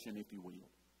salvation, if you will.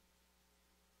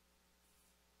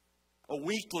 A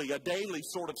weekly, a daily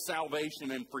sort of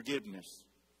salvation and forgiveness.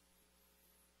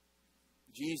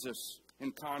 Jesus,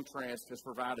 in contrast, has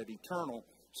provided eternal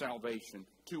salvation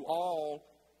to all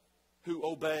who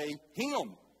obey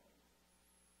him.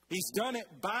 He's done it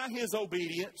by his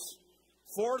obedience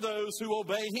for those who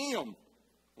obey him.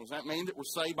 Does that mean that we're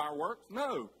saved by works?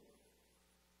 No.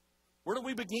 Where do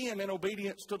we begin in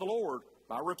obedience to the Lord?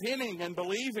 By repenting and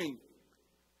believing.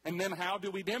 And then how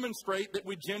do we demonstrate that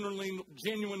we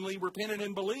genuinely repented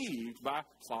and believed? By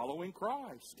following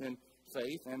Christ in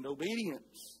faith and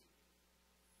obedience.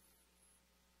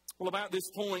 Well, about this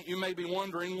point, you may be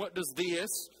wondering, what does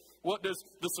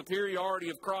the superiority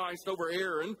of Christ over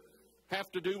Aaron have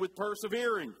to do with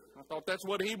persevering? I thought that's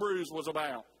what Hebrews was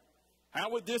about. How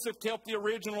would this have kept the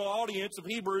original audience of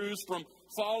Hebrews from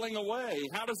falling away?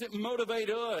 How does it motivate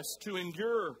us to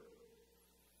endure?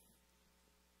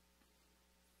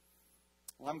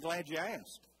 Well, I'm glad you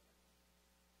asked.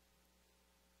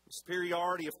 The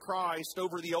superiority of Christ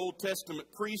over the Old Testament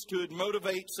priesthood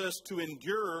motivates us to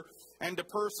endure and to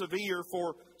persevere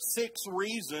for 6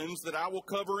 reasons that I will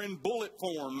cover in bullet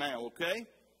form now, okay?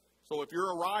 So if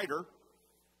you're a writer,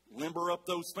 limber up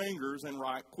those fingers and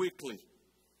write quickly.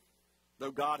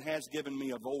 Though God has given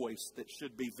me a voice that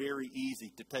should be very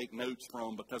easy to take notes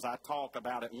from because I talk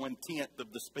about at 1/10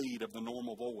 of the speed of the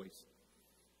normal voice.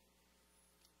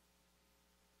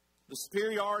 The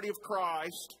superiority of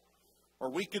Christ,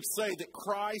 or we could say that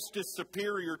Christ is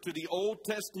superior to the Old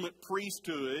Testament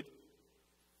priesthood,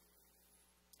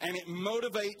 and it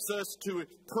motivates us to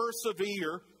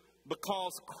persevere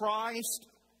because Christ,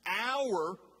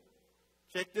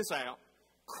 check this out,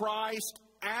 Christ,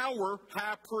 our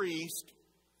high priest,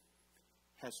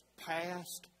 has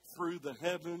passed through the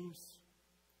heavens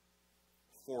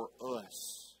for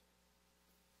us.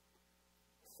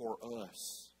 For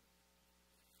us.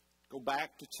 Go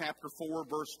back to chapter 4,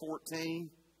 verse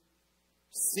 14.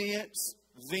 Since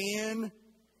then,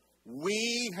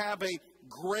 we have a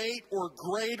great or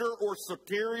greater or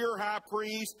superior high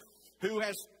priest who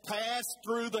has passed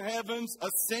through the heavens,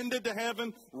 ascended to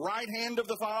heaven, right hand of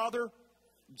the Father,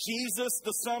 Jesus,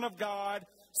 the Son of God.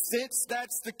 Since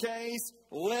that's the case,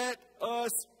 let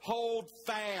us hold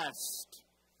fast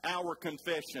our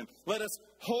confession. Let us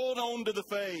hold on to the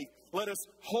faith. Let us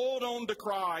hold on to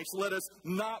Christ. Let us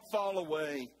not fall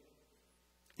away.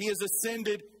 He has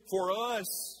ascended for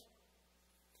us.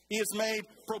 He has made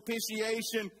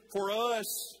propitiation for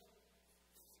us.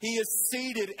 He is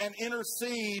seated and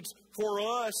intercedes for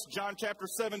us. John chapter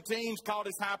 17 is called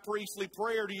his high priestly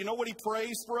prayer. Do you know what he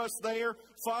prays for us there?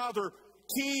 Father,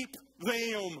 keep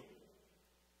them.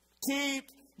 Keep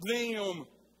them.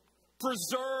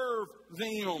 Preserve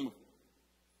them.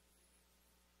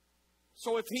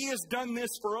 So if he has done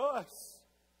this for us,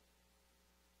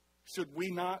 should we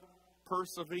not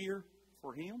persevere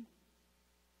for him?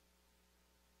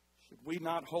 Should we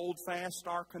not hold fast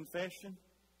our confession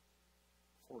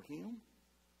for him?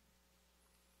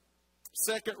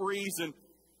 Second reason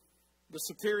the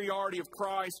superiority of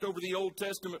Christ over the Old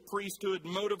Testament priesthood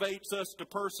motivates us to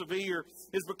persevere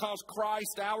is because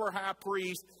Christ, our high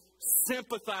priest,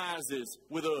 sympathizes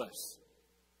with us.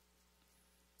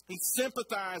 He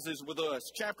sympathizes with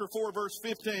us. Chapter 4, verse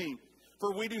 15.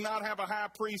 For we do not have a high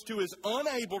priest who is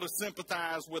unable to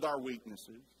sympathize with our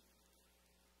weaknesses,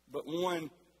 but one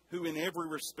who in every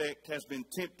respect has been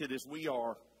tempted as we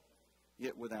are,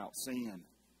 yet without sin.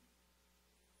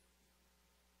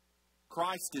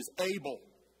 Christ is able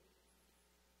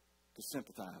to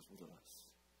sympathize with us.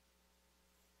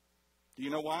 Do you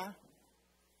know why?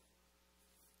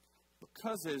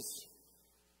 Because as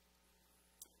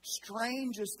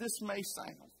strange as this may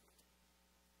sound,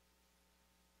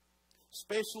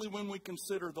 especially when we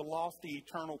consider the lofty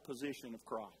eternal position of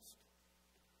Christ,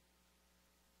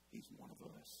 he's one of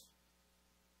us.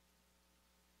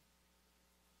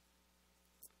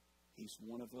 He's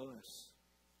one of us.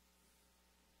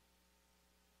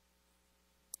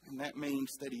 And that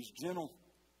means that he's gentle,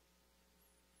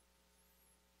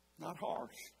 not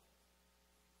harsh.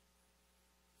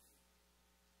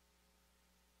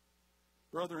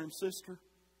 Brother and sister,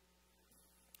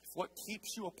 if what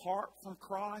keeps you apart from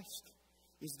Christ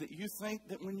is that you think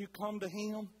that when you come to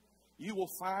him, you will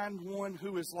find one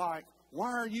who is like,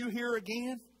 why are you here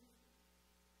again?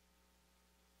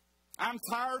 I'm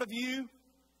tired of you.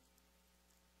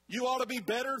 You ought to be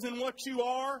better than what you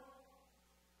are.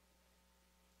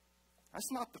 That's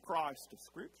not the Christ of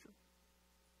Scripture.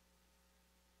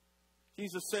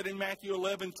 Jesus said in Matthew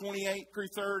 11, 28 through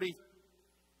 30,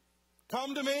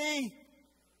 come to me,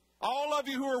 all of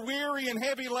you who are weary and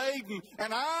heavy laden,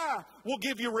 and I will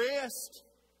give you rest.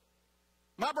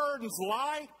 My burden's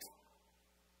light.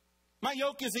 My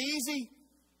yoke is easy.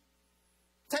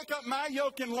 Take up my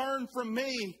yoke and learn from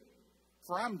me,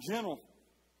 for I'm gentle.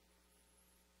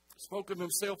 He spoke of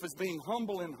himself as being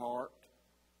humble in heart.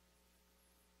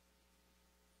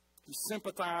 He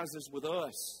sympathizes with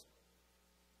us,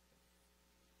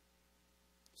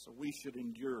 so we should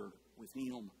endure with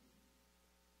him.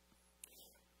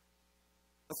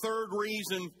 A third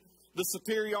reason the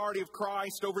superiority of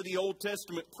Christ over the Old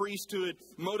Testament priesthood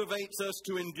motivates us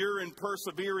to endure and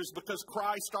persevere is because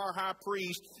Christ, our high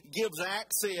priest, gives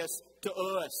access to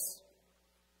us.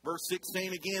 Verse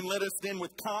 16 again, let us then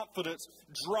with confidence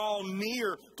draw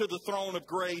near to the throne of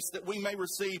grace that we may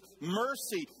receive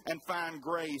mercy and find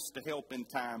grace to help in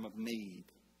time of need.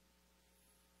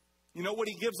 You know what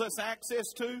he gives us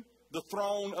access to? The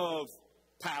throne of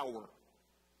power.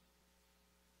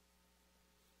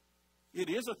 It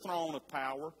is a throne of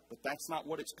power, but that's not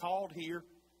what it's called here.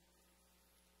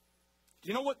 Do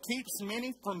you know what keeps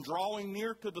many from drawing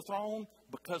near to the throne?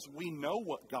 Because we know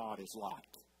what God is like.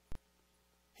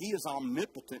 He is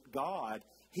omnipotent God.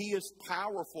 He is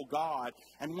powerful God.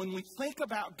 And when we think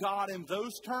about God in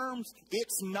those terms,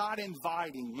 it's not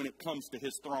inviting when it comes to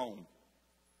His throne.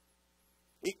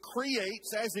 It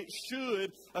creates, as it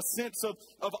should, a sense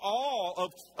of awe,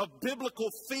 of biblical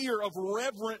fear, of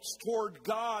reverence toward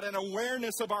God, and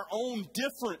awareness of our own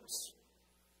difference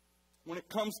when it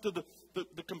comes to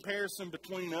the comparison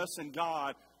between us and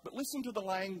God. But listen to the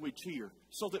language here,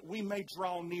 so that we may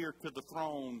draw near to the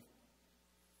throne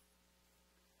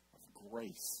of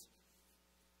grace.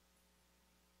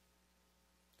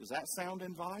 Does that sound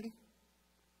inviting?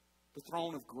 The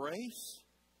throne of grace?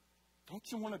 Don't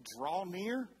you want to draw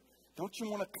near? Don't you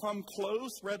want to come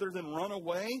close rather than run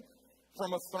away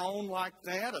from a throne like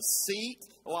that, a seat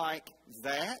like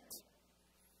that?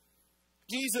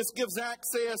 Jesus gives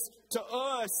access to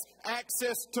us,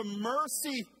 access to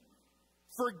mercy,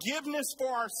 forgiveness for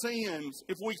our sins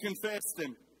if we confess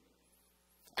them,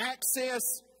 access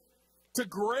to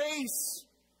grace.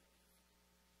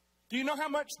 Do you know how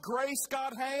much grace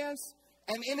God has?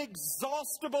 An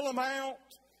inexhaustible amount.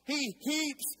 He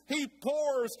heaps, He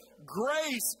pours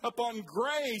grace upon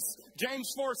grace.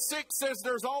 James 4:6 says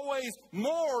there's always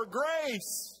more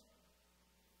grace.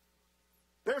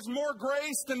 There's more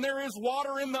grace than there is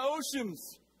water in the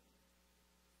oceans.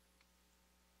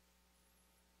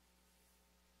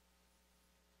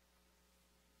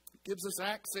 It gives us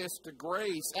access to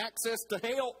grace, access to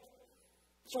help.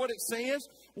 That's what it says.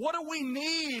 What do we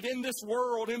need in this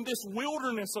world, in this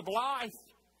wilderness of life?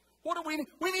 What do we need?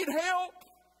 We need help.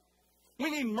 We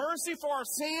need mercy for our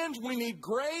sins. We need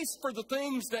grace for the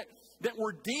things that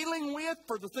we're dealing with,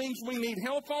 for the things we need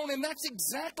help on. And that's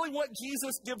exactly what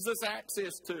Jesus gives us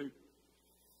access to.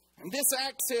 And this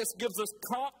access gives us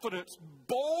confidence,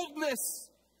 boldness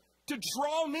to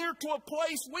draw near to a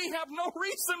place we have no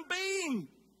reason being.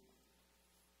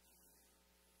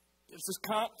 Gives us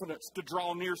confidence to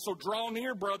draw near. So draw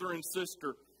near, brother and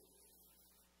sister.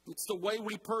 It's the way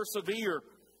we persevere.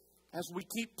 As we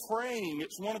keep praying,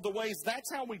 it's one of the ways,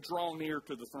 that's how we draw near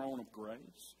to the throne of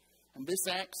grace. And this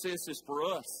access is for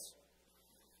us.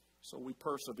 So we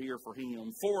persevere for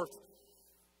Him. Fourth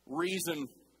reason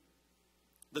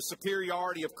the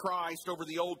superiority of Christ over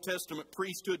the Old Testament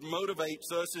priesthood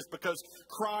motivates us is because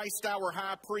Christ, our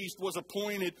high priest, was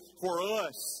appointed for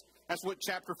us. That's what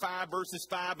chapter 5, verses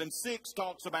 5 and 6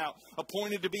 talks about.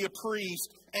 Appointed to be a priest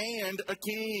and a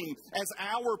king. As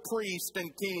our priest and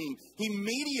king, He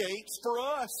mediates for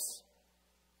us.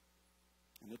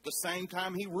 And at the same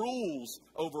time, He rules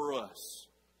over us.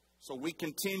 So we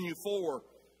continue for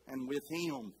and with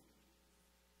Him.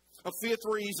 A fifth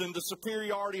reason the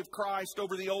superiority of Christ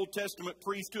over the Old Testament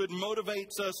priesthood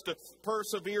motivates us to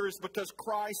persevere is because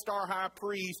Christ, our high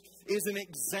priest, is an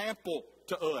example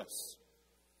to us.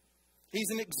 He's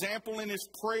an example in His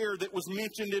prayer that was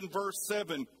mentioned in verse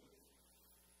 7,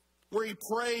 where He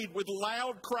prayed with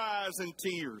loud cries and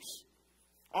tears,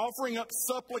 offering up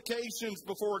supplications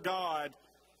before God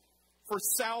for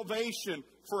salvation,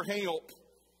 for help.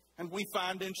 And we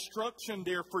find instruction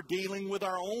there for dealing with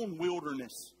our own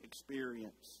wilderness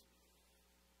experience.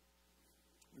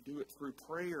 We do it through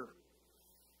prayer.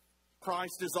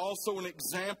 Christ is also an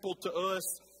example to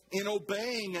us in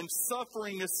obeying and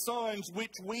suffering as sons,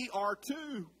 which we are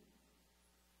too.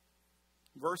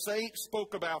 Verse 8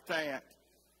 spoke about that.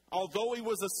 Although He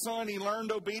was a son, He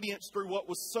learned obedience through what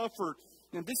was suffered.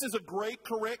 And this is a great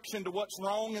correction to what's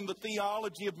wrong in the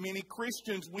theology of many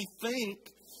Christians. We think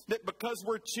that because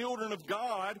we're children of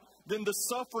God, then the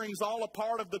suffering's all a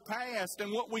part of the past.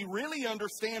 And what we really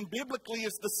understand biblically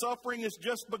is the suffering has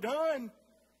just begun.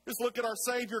 Just look at our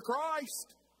Savior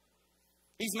Christ.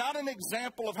 He's not an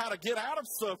example of how to get out of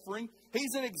suffering.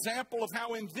 He's an example of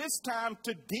how in this time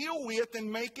to deal with and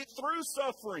make it through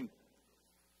suffering.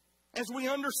 As we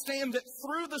understand that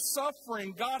through the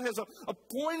suffering, God has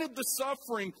appointed the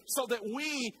suffering so that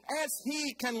we, as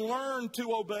He, can learn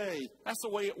to obey. That's the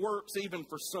way it works even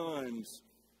for sons.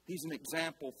 He's an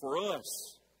example for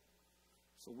us.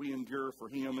 So we endure for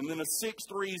Him. And then a sixth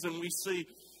reason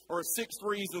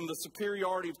the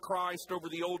superiority of Christ over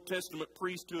the Old Testament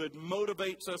priesthood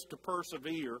motivates us to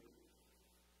persevere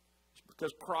is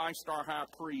because Christ, our high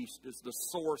priest, is the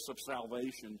source of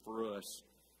salvation for us.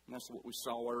 And that's what we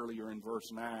saw earlier in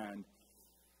verse 9.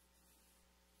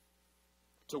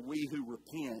 To we who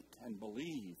repent and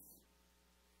believe,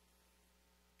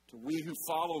 to we who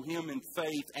follow Him in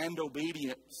faith and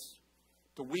obedience,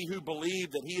 to we who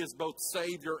believe that He is both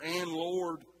Savior and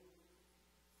Lord.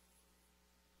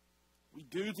 We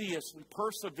do this, we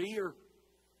persevere.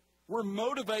 We're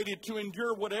motivated to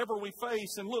endure whatever we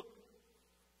face. And look,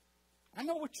 I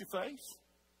know what you face.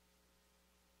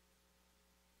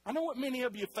 I know what many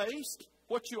of you faced,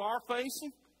 what you are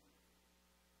facing.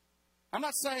 I'm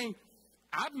not saying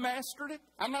I've mastered it.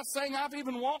 I'm not saying I've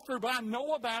even walked through, but I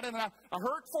know about it, and I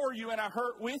hurt for you, and I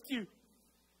hurt with you.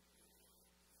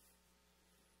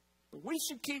 But we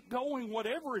should keep going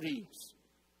whatever it is,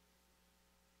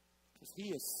 because He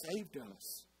has saved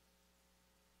us.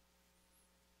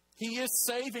 He is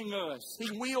saving us.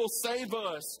 He will save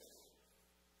us.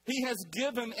 He has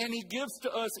given and He gives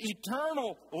to us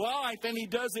eternal life, and He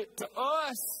does it to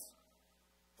us,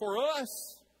 for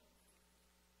us.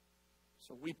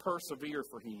 So we persevere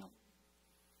for Him,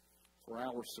 for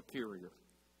our superior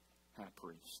high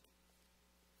priest.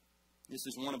 This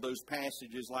is one of those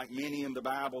passages, like many in the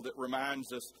Bible, that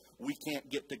reminds us we can't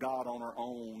get to God on our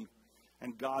own.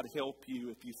 And God help you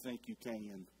if you think you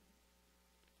can.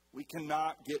 We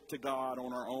cannot get to God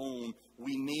on our own.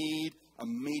 We need a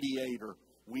mediator.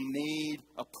 We need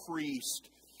a priest.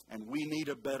 And we need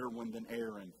a better one than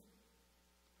Aaron.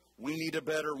 We need a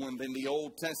better one than the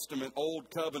Old Testament, Old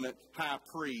Covenant high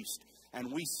priest. And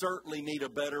we certainly need a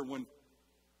better one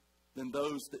than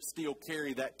those that still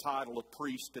carry that title of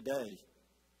priest today.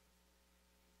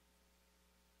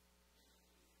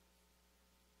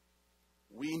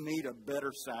 We need a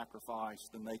better sacrifice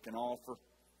than they can offer.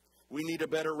 We need a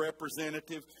better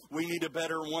representative. We need a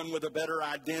better one with a better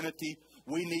identity.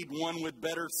 We need one with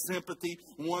better sympathy,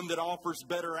 one that offers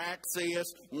better access,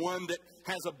 one that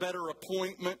has a better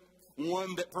appointment,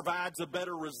 one that provides a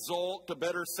better result, a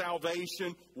better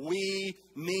salvation. We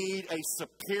need a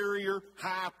superior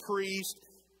high priest.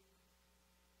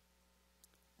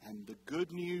 And the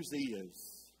good news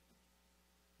is,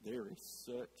 there is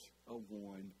such a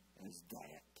one as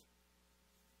that.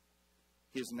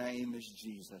 His name is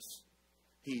Jesus.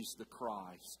 He's the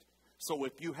Christ. So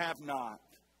if you have not,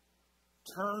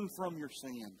 turn from your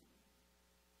sin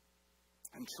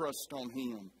and trust on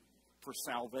Him for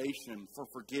salvation, for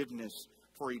forgiveness,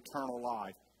 for eternal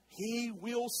life. He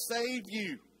will save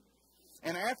you.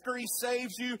 And after He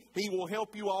saves you, He will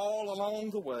help you all along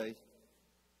the way.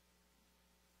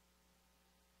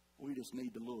 We just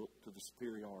need to look to the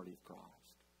superiority of Christ.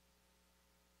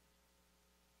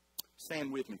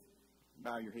 Stand with me.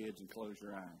 Bow your heads and close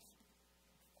your eyes.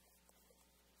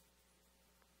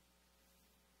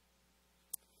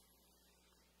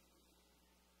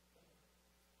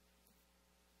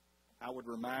 I would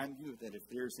remind you that if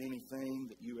there's anything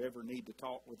that you ever need to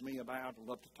talk with me about, I'd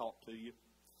love to talk to you.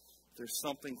 If there's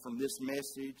something from this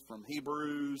message, from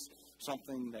Hebrews,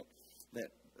 something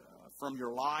that from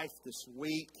your life this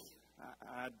week,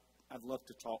 I'd love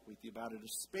to talk with you about it,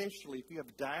 especially if you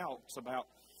have doubts about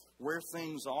where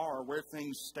things are, where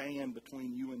things stand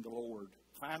between you and the Lord.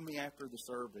 Find me after the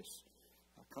service.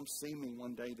 Come see me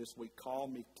one day this week. Call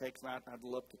me, text me. I'd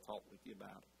love to talk with you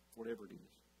about it, whatever it is.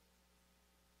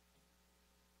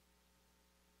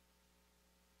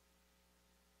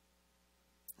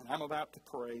 And I'm about to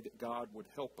pray that God would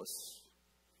help us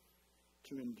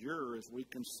to endure as we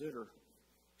consider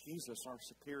Jesus, our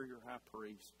superior high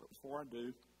priest. But before I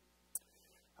do,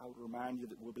 I would remind you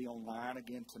that we'll be online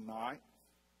again tonight.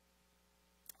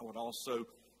 I would also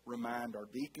remind our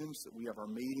deacons that we have our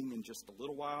meeting in just a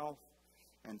little while.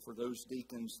 And for those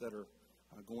deacons that are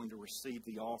going to receive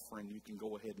the offering, you can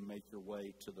go ahead and make your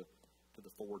way to the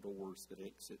four doors that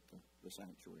exit the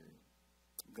sanctuary.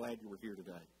 I'm glad you were here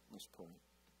today. Let's pray.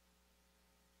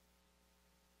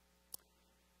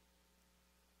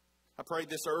 I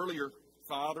prayed this earlier,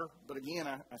 Father, but again,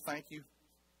 I thank you.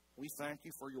 We thank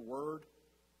you for your word.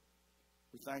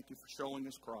 We thank you for showing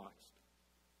us Christ.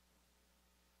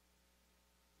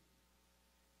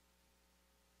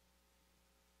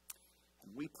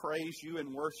 And we praise you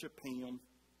and worship Him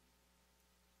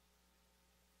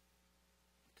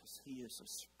because He is a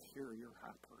superior high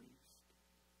priest.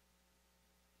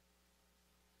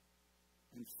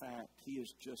 In fact, He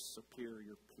is just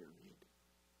superior, period.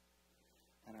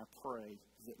 And I pray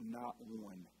that not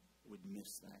one would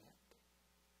miss that.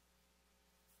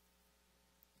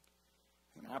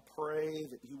 And I pray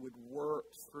that you would work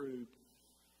through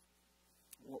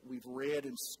what we've read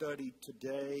and studied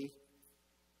today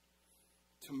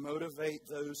to motivate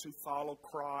those who follow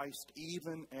Christ,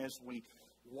 even as we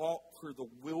walk through the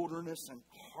wilderness and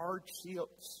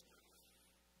hardships,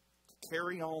 to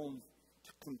carry on,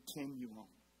 to continue on.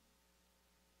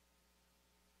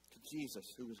 To Jesus,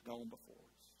 who has gone before us.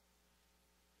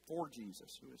 For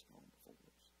Jesus, who has gone before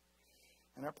us.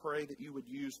 And I pray that you would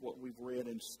use what we've read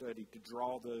and studied to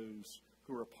draw those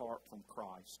who are apart from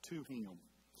Christ to Him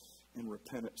in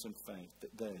repentance and faith,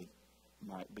 that they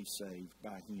might be saved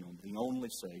by Him, the only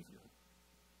Savior.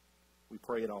 We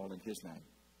pray it all in His name.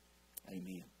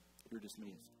 Amen. You're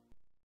dismissed.